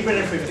India, we keep it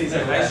at 50,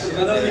 sir.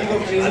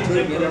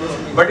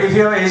 But if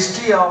you have a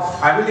history of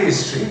family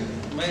history,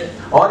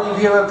 or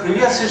if you have a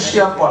previous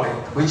history of polyp,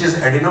 which is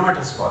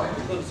adenomatous polyp,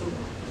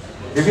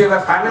 if you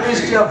have a family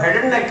history of head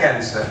and neck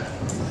cancer,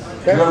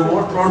 you are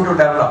more prone to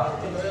develop,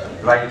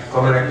 right,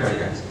 colorectal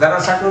cancer. There are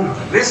certain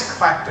risk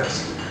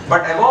factors,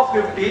 but above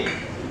 50,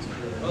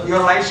 your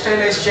lifestyle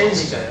has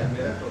changed.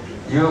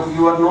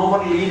 You are no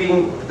more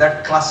leading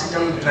that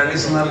classical,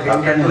 traditional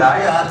Indian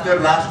diet. Ask your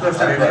last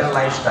question. Indian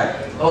lifestyle.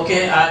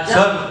 Okay,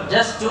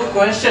 just 2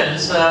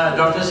 questions,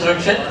 Dr.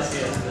 Surakshan.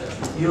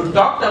 You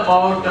talked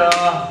about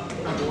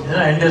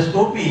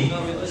endoscopy.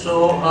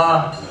 So,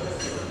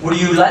 would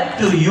you like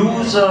to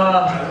use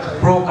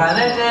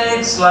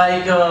prokinetics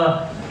like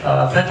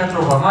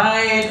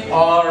metoclopramide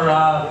or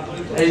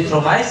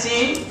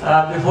erythromycin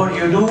before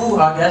you do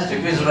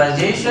gastric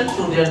visualization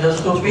through the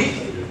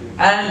endoscopy?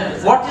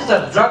 And what is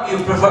the drug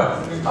you prefer?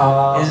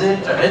 Is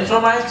it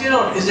erythromycin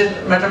or is it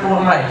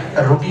metoclopramide?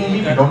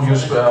 Routinely, we don't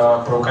use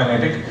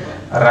prokinetic.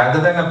 Rather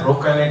than a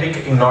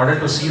prokinetic, in order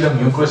to see the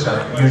mucosa,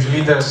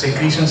 usually the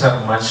secretions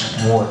are much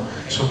more.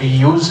 So we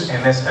use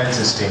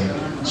N-acetylcysteine.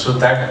 So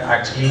that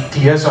actually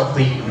clears off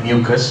the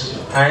mucus,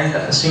 and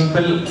a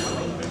simple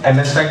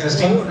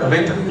N-acetylcysteine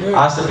with,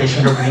 ask the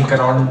patient to drink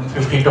around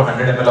 50 to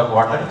 100 ml of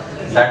water.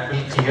 That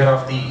will clear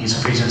off the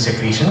esophageal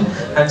secretion.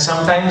 And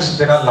sometimes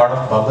there are a lot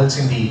of bubbles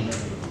in the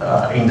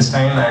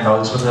intestine and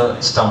also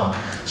the stomach.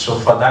 So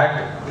for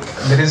that,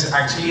 there is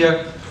actually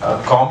a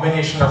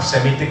combination of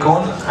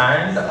semithicone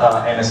and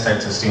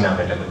N-acetylcysteine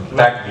available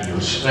that we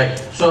use. Right.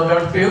 So,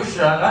 Dr. Piyush,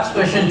 last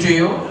question to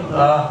you.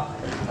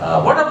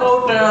 What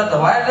about the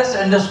wireless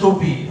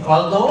endoscopy?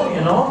 Although,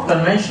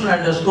 conventional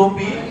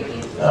endoscopy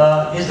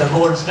is the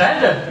gold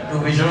standard to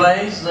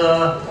visualize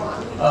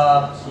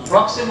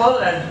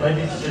proximal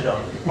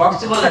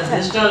and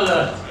distal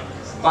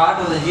part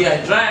of the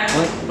GI tract.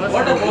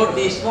 What about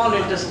the small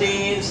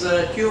intestines,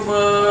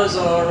 tumors,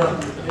 or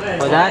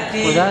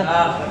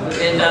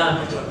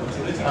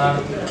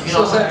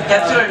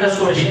capsular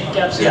endoscopy?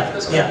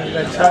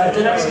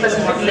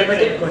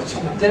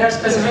 There are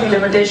specific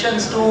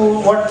limitations to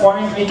what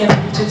point we can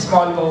reach in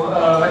small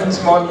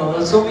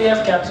bowel. So we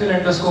have capsule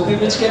endoscopy,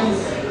 which can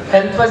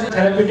help us in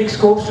therapeutic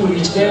scopes to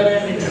reach there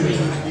and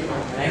intervene.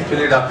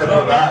 Actually, Dr.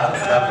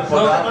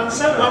 Poddar,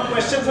 Sir, one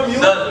question from you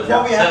Sir,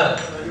 before we have.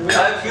 I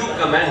have few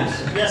comments.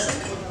 Yes.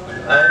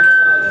 I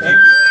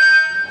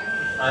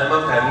am a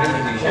family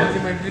physician.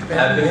 I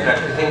have been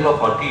practicing for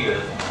 40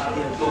 years.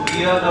 So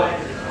we are the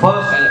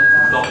first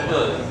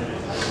doctors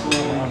to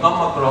come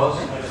across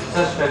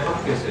such type of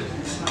cases.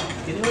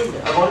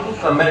 I want to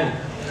comment.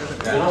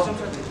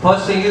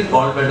 First thing is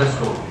gallbladder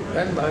stone.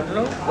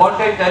 What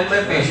I tell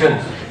my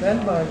patients,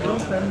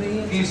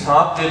 कि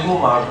सांप देखो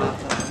मार दो.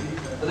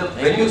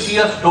 When you see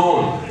a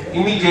stone,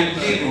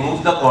 immediately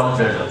remove the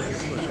gallbladder.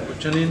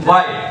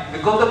 Why?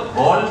 Because the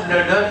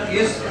gallbladder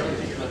is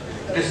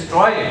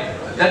destroyed.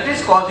 That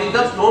is causing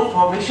the stone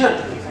formation.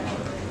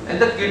 And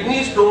the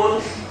kidney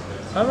stone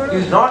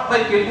is not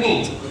by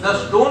kidney.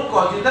 The stone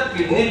causes the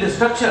kidney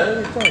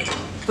destruction.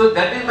 So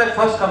that is my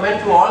first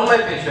comment to all my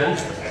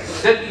patients,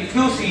 that if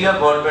you see a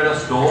gallbladder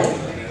stone,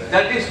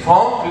 that is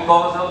formed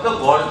because of the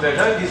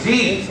gallbladder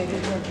disease.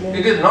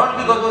 It is not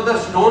because of the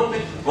stone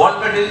which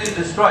gallbladder is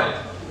destroyed.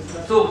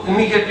 So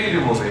immediately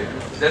remove it.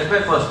 That's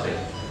my first thing.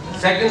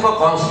 Second, for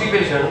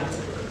constipation,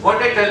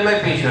 what I tell my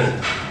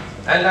patient,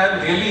 and I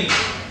am really,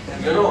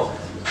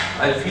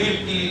 I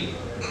feel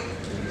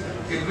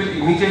it will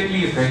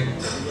immediately affect.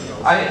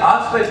 I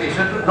ask my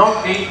patient to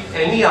not take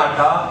any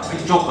atta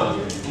with choker.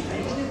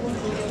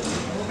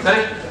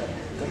 Correct?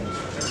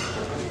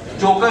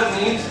 Choker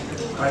means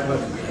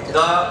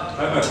the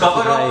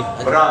cover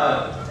of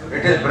bra.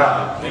 It is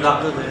bra.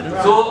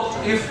 So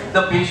if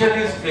the patient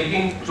is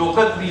taking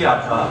choker-free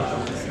atta,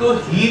 so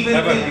he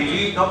will be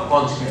relieved of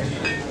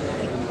constipation.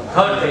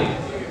 Third thing,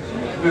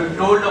 we've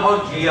told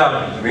about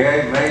GRD. May I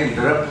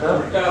interrupt, sir?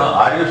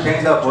 Are you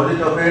saying the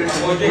opposite of it? No,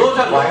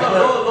 sir. No, sir.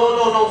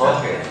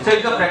 Okay. So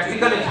it's a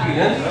practical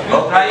experience. We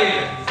try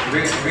it.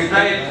 We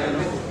try it.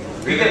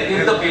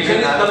 If the patient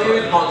is coming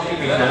with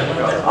constipation,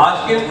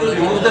 ask him to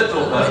remove the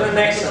choker.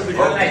 Next.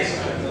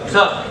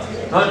 Sir,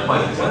 third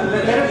point.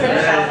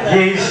 He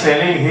is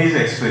telling his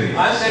experience. I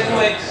am telling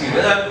my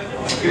experience.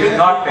 He is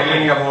not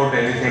telling about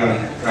anything.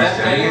 I am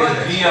telling about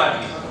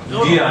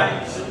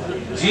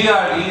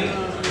GRD,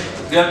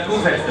 there are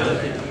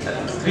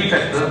three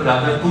factors,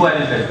 rather two I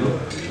will tell you.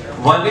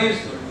 One is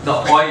the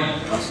oil,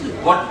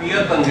 what we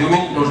are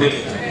consuming today,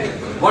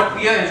 what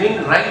we are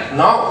having right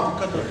now.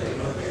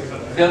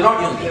 They are not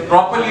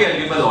properly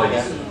edible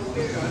oils.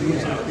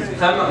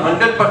 So I am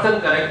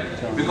 100% correct,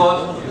 because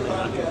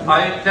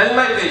I tell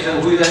my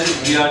patient who is having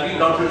GRD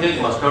not to take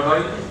mustard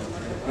oil,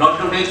 not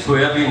to take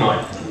soybean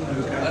oil.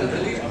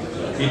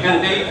 He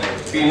can take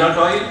peanut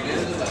oil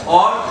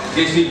or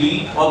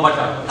JCB or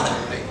butter.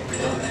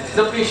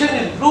 The patient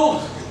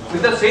improves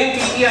with the same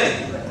PPI.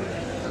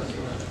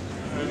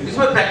 This is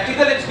my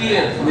practical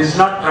experience. It's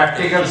not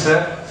practical,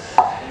 sir.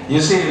 You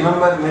see,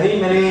 remember,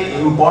 many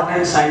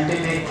important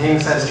scientific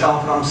things has come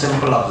from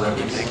simple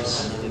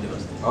observations.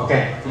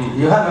 Okay?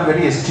 You have a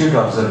very astute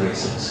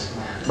observations.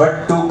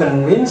 But to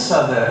convince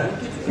other,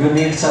 you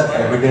need some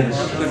evidence.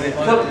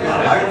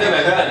 I am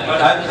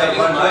telling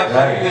my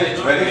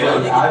Very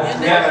good.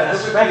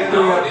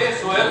 nowadays,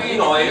 soybean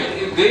oil,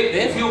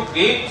 if you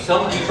take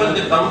some people,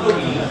 they come to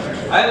me,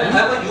 I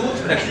have a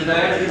huge practice.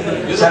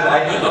 Sir,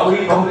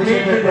 we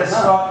completely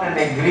respect and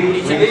agree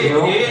with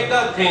you.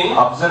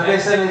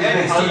 Observation is the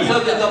key.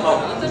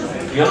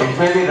 It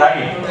may be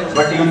right,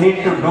 but you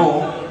need to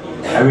do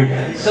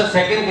evidence. The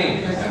second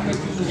thing,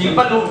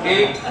 people who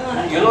take,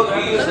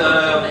 these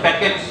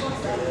packets,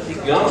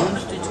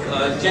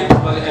 chips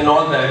and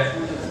all that,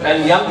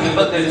 and young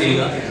people they take,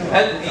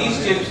 and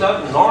these chips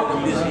are not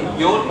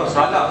pure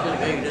masala,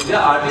 they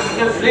are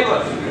artificial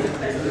flavor.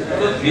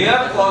 So they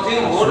are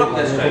causing more of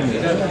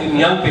gastritis in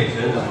young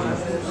patients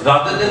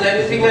rather than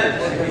anything else.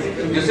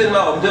 This is my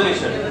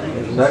observation.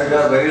 Sir, you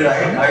are very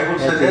right. I would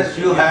suggest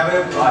you have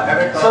a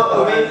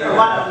So,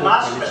 one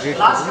last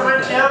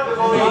comment here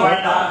before we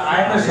wind up.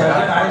 I am a surgeon.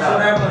 I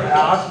should have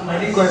asked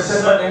many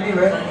questions, but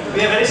anyway.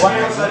 We are very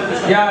serious, sir.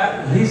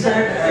 Yeah, he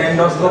said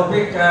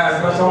endoscopic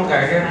ultrasound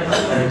guided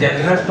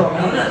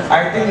jejunectomy.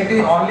 I think it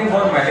is only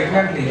for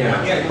malignant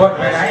lesions. For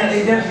benign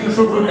lesions, you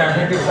should do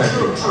definitive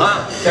surgery.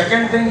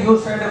 Second thing you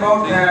said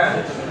about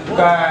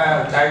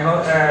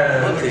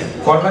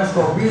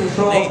colonoscopy.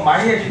 So my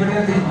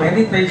experience is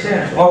many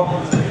patients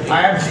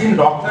I have seen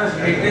doctors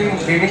treating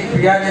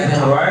PRA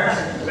hemorrhoids,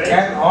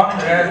 and on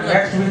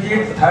next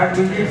visit, third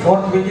visit,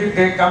 fourth visit,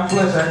 they come to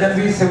a surgeon.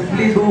 We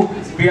simply do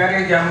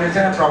PRA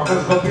examination and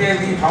proctoscopy, and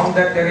we found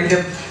that there is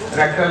a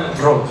rectal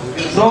growth.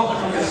 So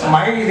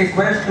my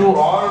request to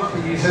all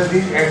physicians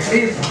is at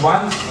least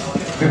once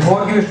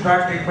before you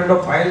start treatment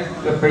of bile,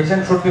 the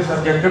patient should be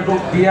subjected to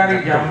PR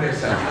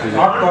examination,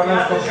 not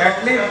colonoscopy.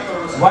 At least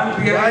 1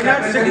 PLA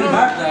separation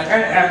must,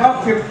 and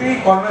above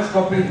 50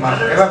 colonoscopy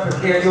must. Above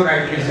 50, as you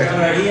rightly said.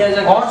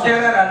 Or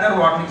there are other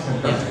warning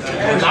symptoms.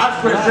 And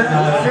last question,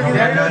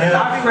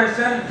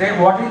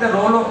 then what is the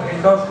role of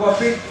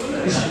endoscopic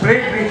spray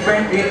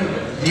treatment in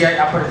GI,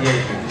 upper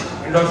GI?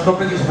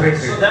 Endoscopic spray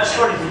treatment. So that's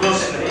what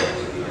spray.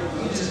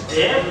 It is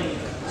there.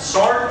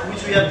 Salt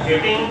which we are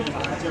getting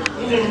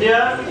in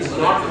India is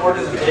not what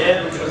is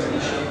there which was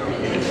initially.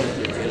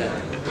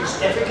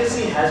 Its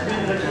efficacy has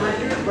been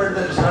recommended, but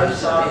the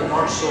results are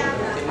not so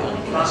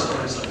good.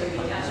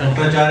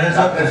 Dr. Acharya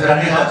sir,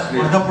 regarding the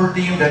wonderful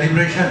team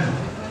deliberation,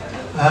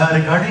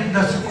 regarding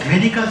the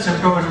clinical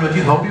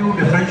symptomatology, how do you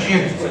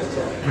differentiate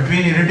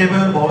between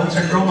irritable bowel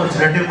syndrome,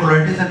 ulcerative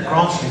colitis and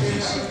Crohn's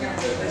disease?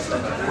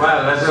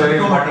 Well, that's a very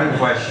important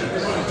question.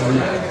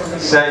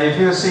 So if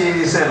you see,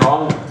 it's a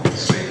long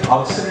history.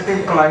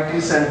 Ulcerative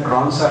colitis and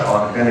Crohn's are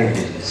organic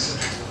disease.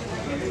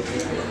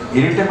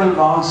 Irritable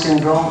bowel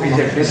syndrome is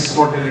a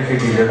dysmotility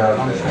disorder.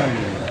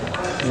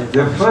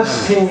 The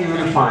first thing you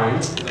will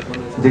find,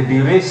 the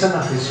duration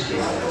of history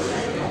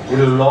is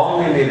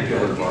long in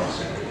irritable bowel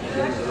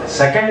syndrome.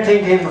 Second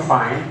thing you will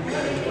find,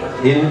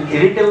 in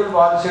irritable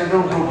bowel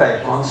syndrome, two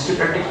types,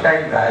 constipatic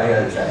type,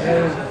 diarrheal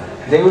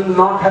type. They will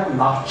not have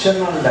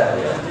nocturnal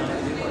diarrhea,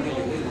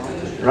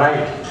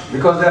 right?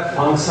 Because they are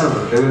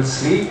functional. They will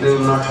sleep, they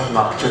will not have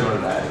nocturnal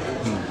diarrhea.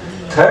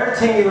 Third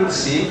thing you will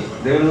see,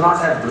 they will not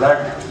have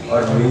blood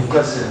or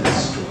mucus in the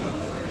stool.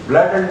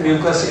 Blood and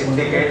mucus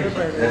indicate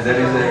that there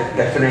is a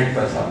definite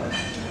pathology.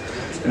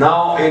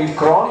 Now in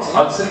Crohn's,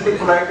 ulcerative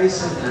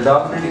colitis is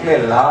predominantly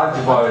a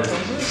large bowel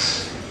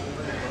disease.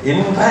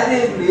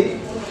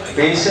 Invariably,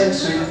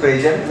 patients will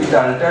present with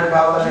altered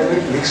bowel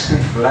habit mixed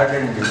with blood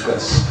and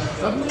mucus.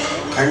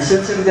 And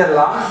since it is a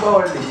large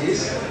bowel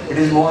disease, it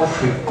is more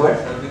frequent,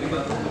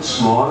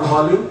 small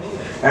volume,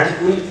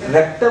 and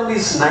rectum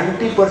is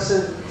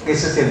 90%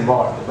 cases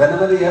involved.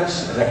 Whenever you have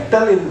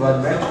rectal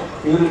involvement,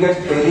 you will get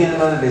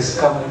perianal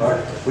discomfort,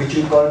 which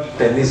we call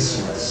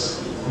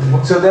tenesmus.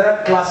 So there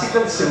are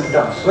classical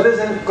symptoms. Whereas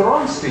in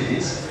Crohn's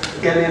disease,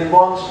 can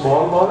involve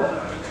small bowel,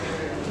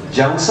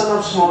 junction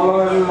of small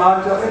bowel and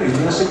large bowel,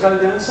 ileocecal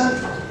junction,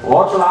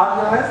 or large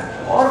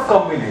bowel, or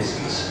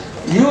combinations.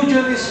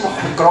 Usually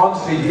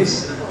Crohn's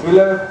disease will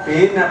have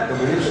pain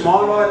abdomen.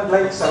 Small bowel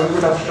like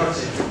cervical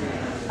obstruction.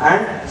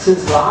 And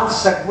since large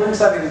segments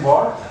are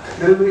involved,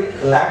 there will be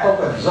lack of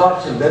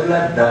absorption, there will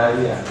have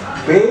diarrhea,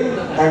 pain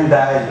and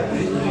diarrhea.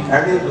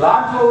 And if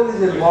large bowel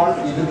is involved,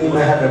 even you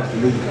may have a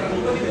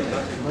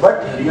bleeding.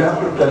 But you have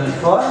to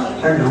confirm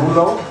and rule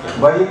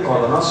out by a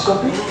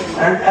colonoscopy.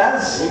 And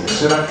as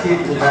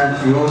Surakhit and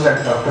Piyush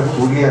and Dr.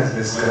 Puri has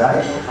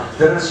described,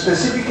 there are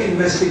specific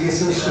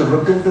investigations to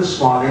look into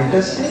small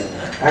intestine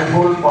and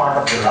whole part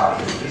of the large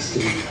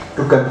intestine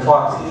to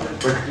confirm.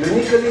 But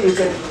clinically, you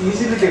can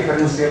easily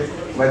differentiate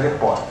by the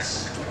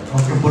points.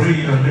 Dr. Puri,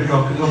 you have been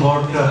talking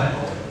about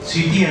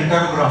CT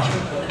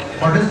enterography.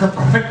 What is the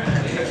perfect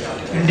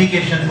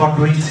indication for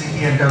doing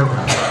CT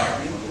enterography?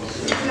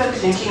 If you are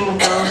thinking in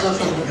terms of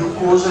a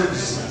mucosal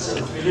disease,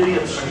 a biliary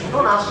obstruction,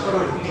 don't ask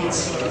for a routine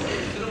CT.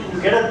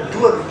 You do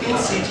a routine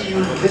CT, you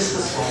will miss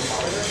the small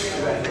bowel.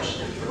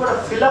 You've got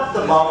to fill up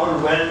the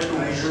bowel well to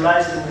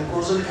visualize the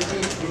mucosal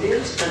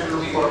details and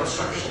look for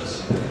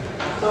obstructions.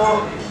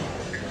 So,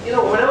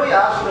 whenever we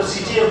ask for a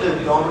CT of the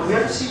abdomen, we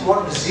have to see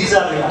what disease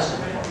are we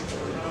asking for.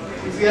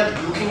 If we are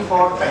looking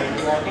for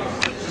pancreatic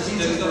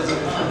disease, there's a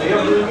different way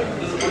of doing it.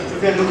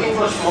 If we are looking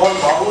for small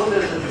bowel,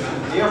 there's a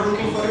different way of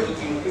looking for it.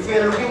 If we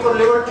are looking for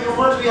liver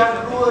tumors, we have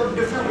to do a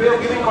different way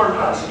of giving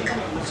contrast.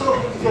 So,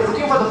 if you are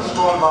looking for the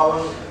small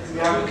bowel, we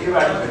have to give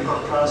adequate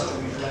contrast to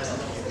visualize the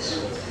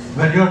disease.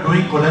 When you are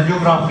doing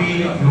cholangiography,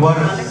 you are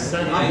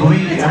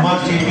doing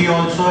MRCP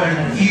also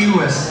and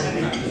EUS.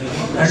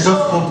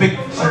 Endoscopic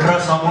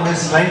ultrasound is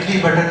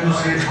slightly better to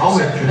see how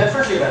actually.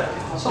 Definitely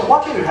better. So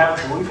what you have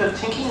to do, if you are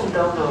thinking in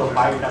terms of a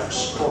bile duct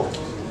stone,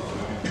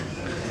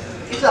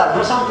 if the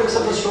ultrasound picks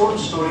up the stone,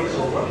 story is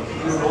over.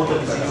 You know the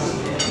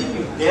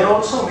disease. There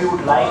also we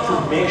would like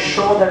to make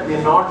sure that we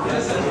are not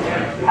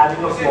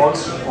having a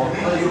false report.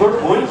 Because you are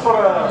going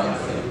for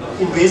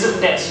an invasive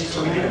test,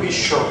 so we need to be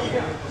sure.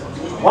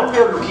 One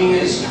way of looking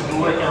is to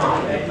do an MR.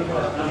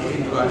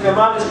 If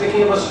MR is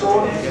picking up a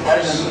stone, that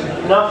is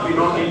enough, we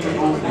don't need to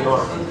do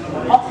beyond.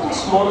 Often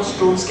small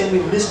stones can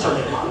be missed on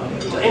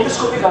MR. So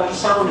endoscopic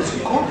ultrasound is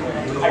good.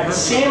 At the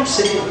same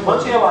sitting,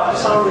 once you have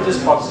ultrasound which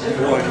is positive,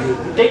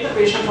 you take the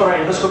patient for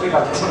an endoscopic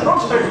ultrasound. Don't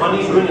spend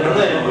money doing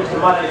another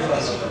MRI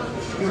first.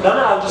 You've done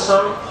an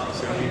ultrasound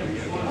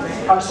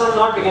is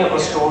not picking up a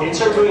stone.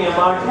 Instead of doing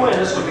MR, do an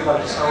endoscopic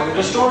ultrasound. If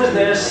the stone is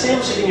there,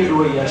 same sitting you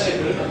do a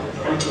ERCP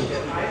and clean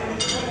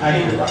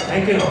it.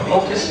 Thank you.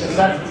 Okay, sir.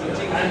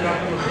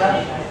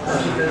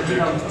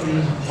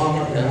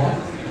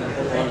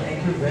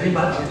 Thank you very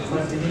much for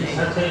giving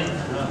such a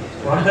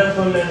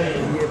wonderful and a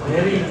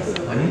very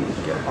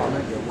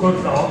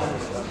good talk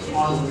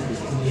on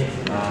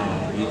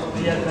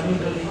we are coming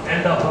to the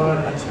end of our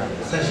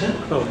session,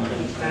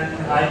 and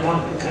I want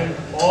to thank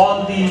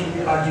all the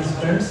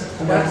participants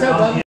who have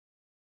come here.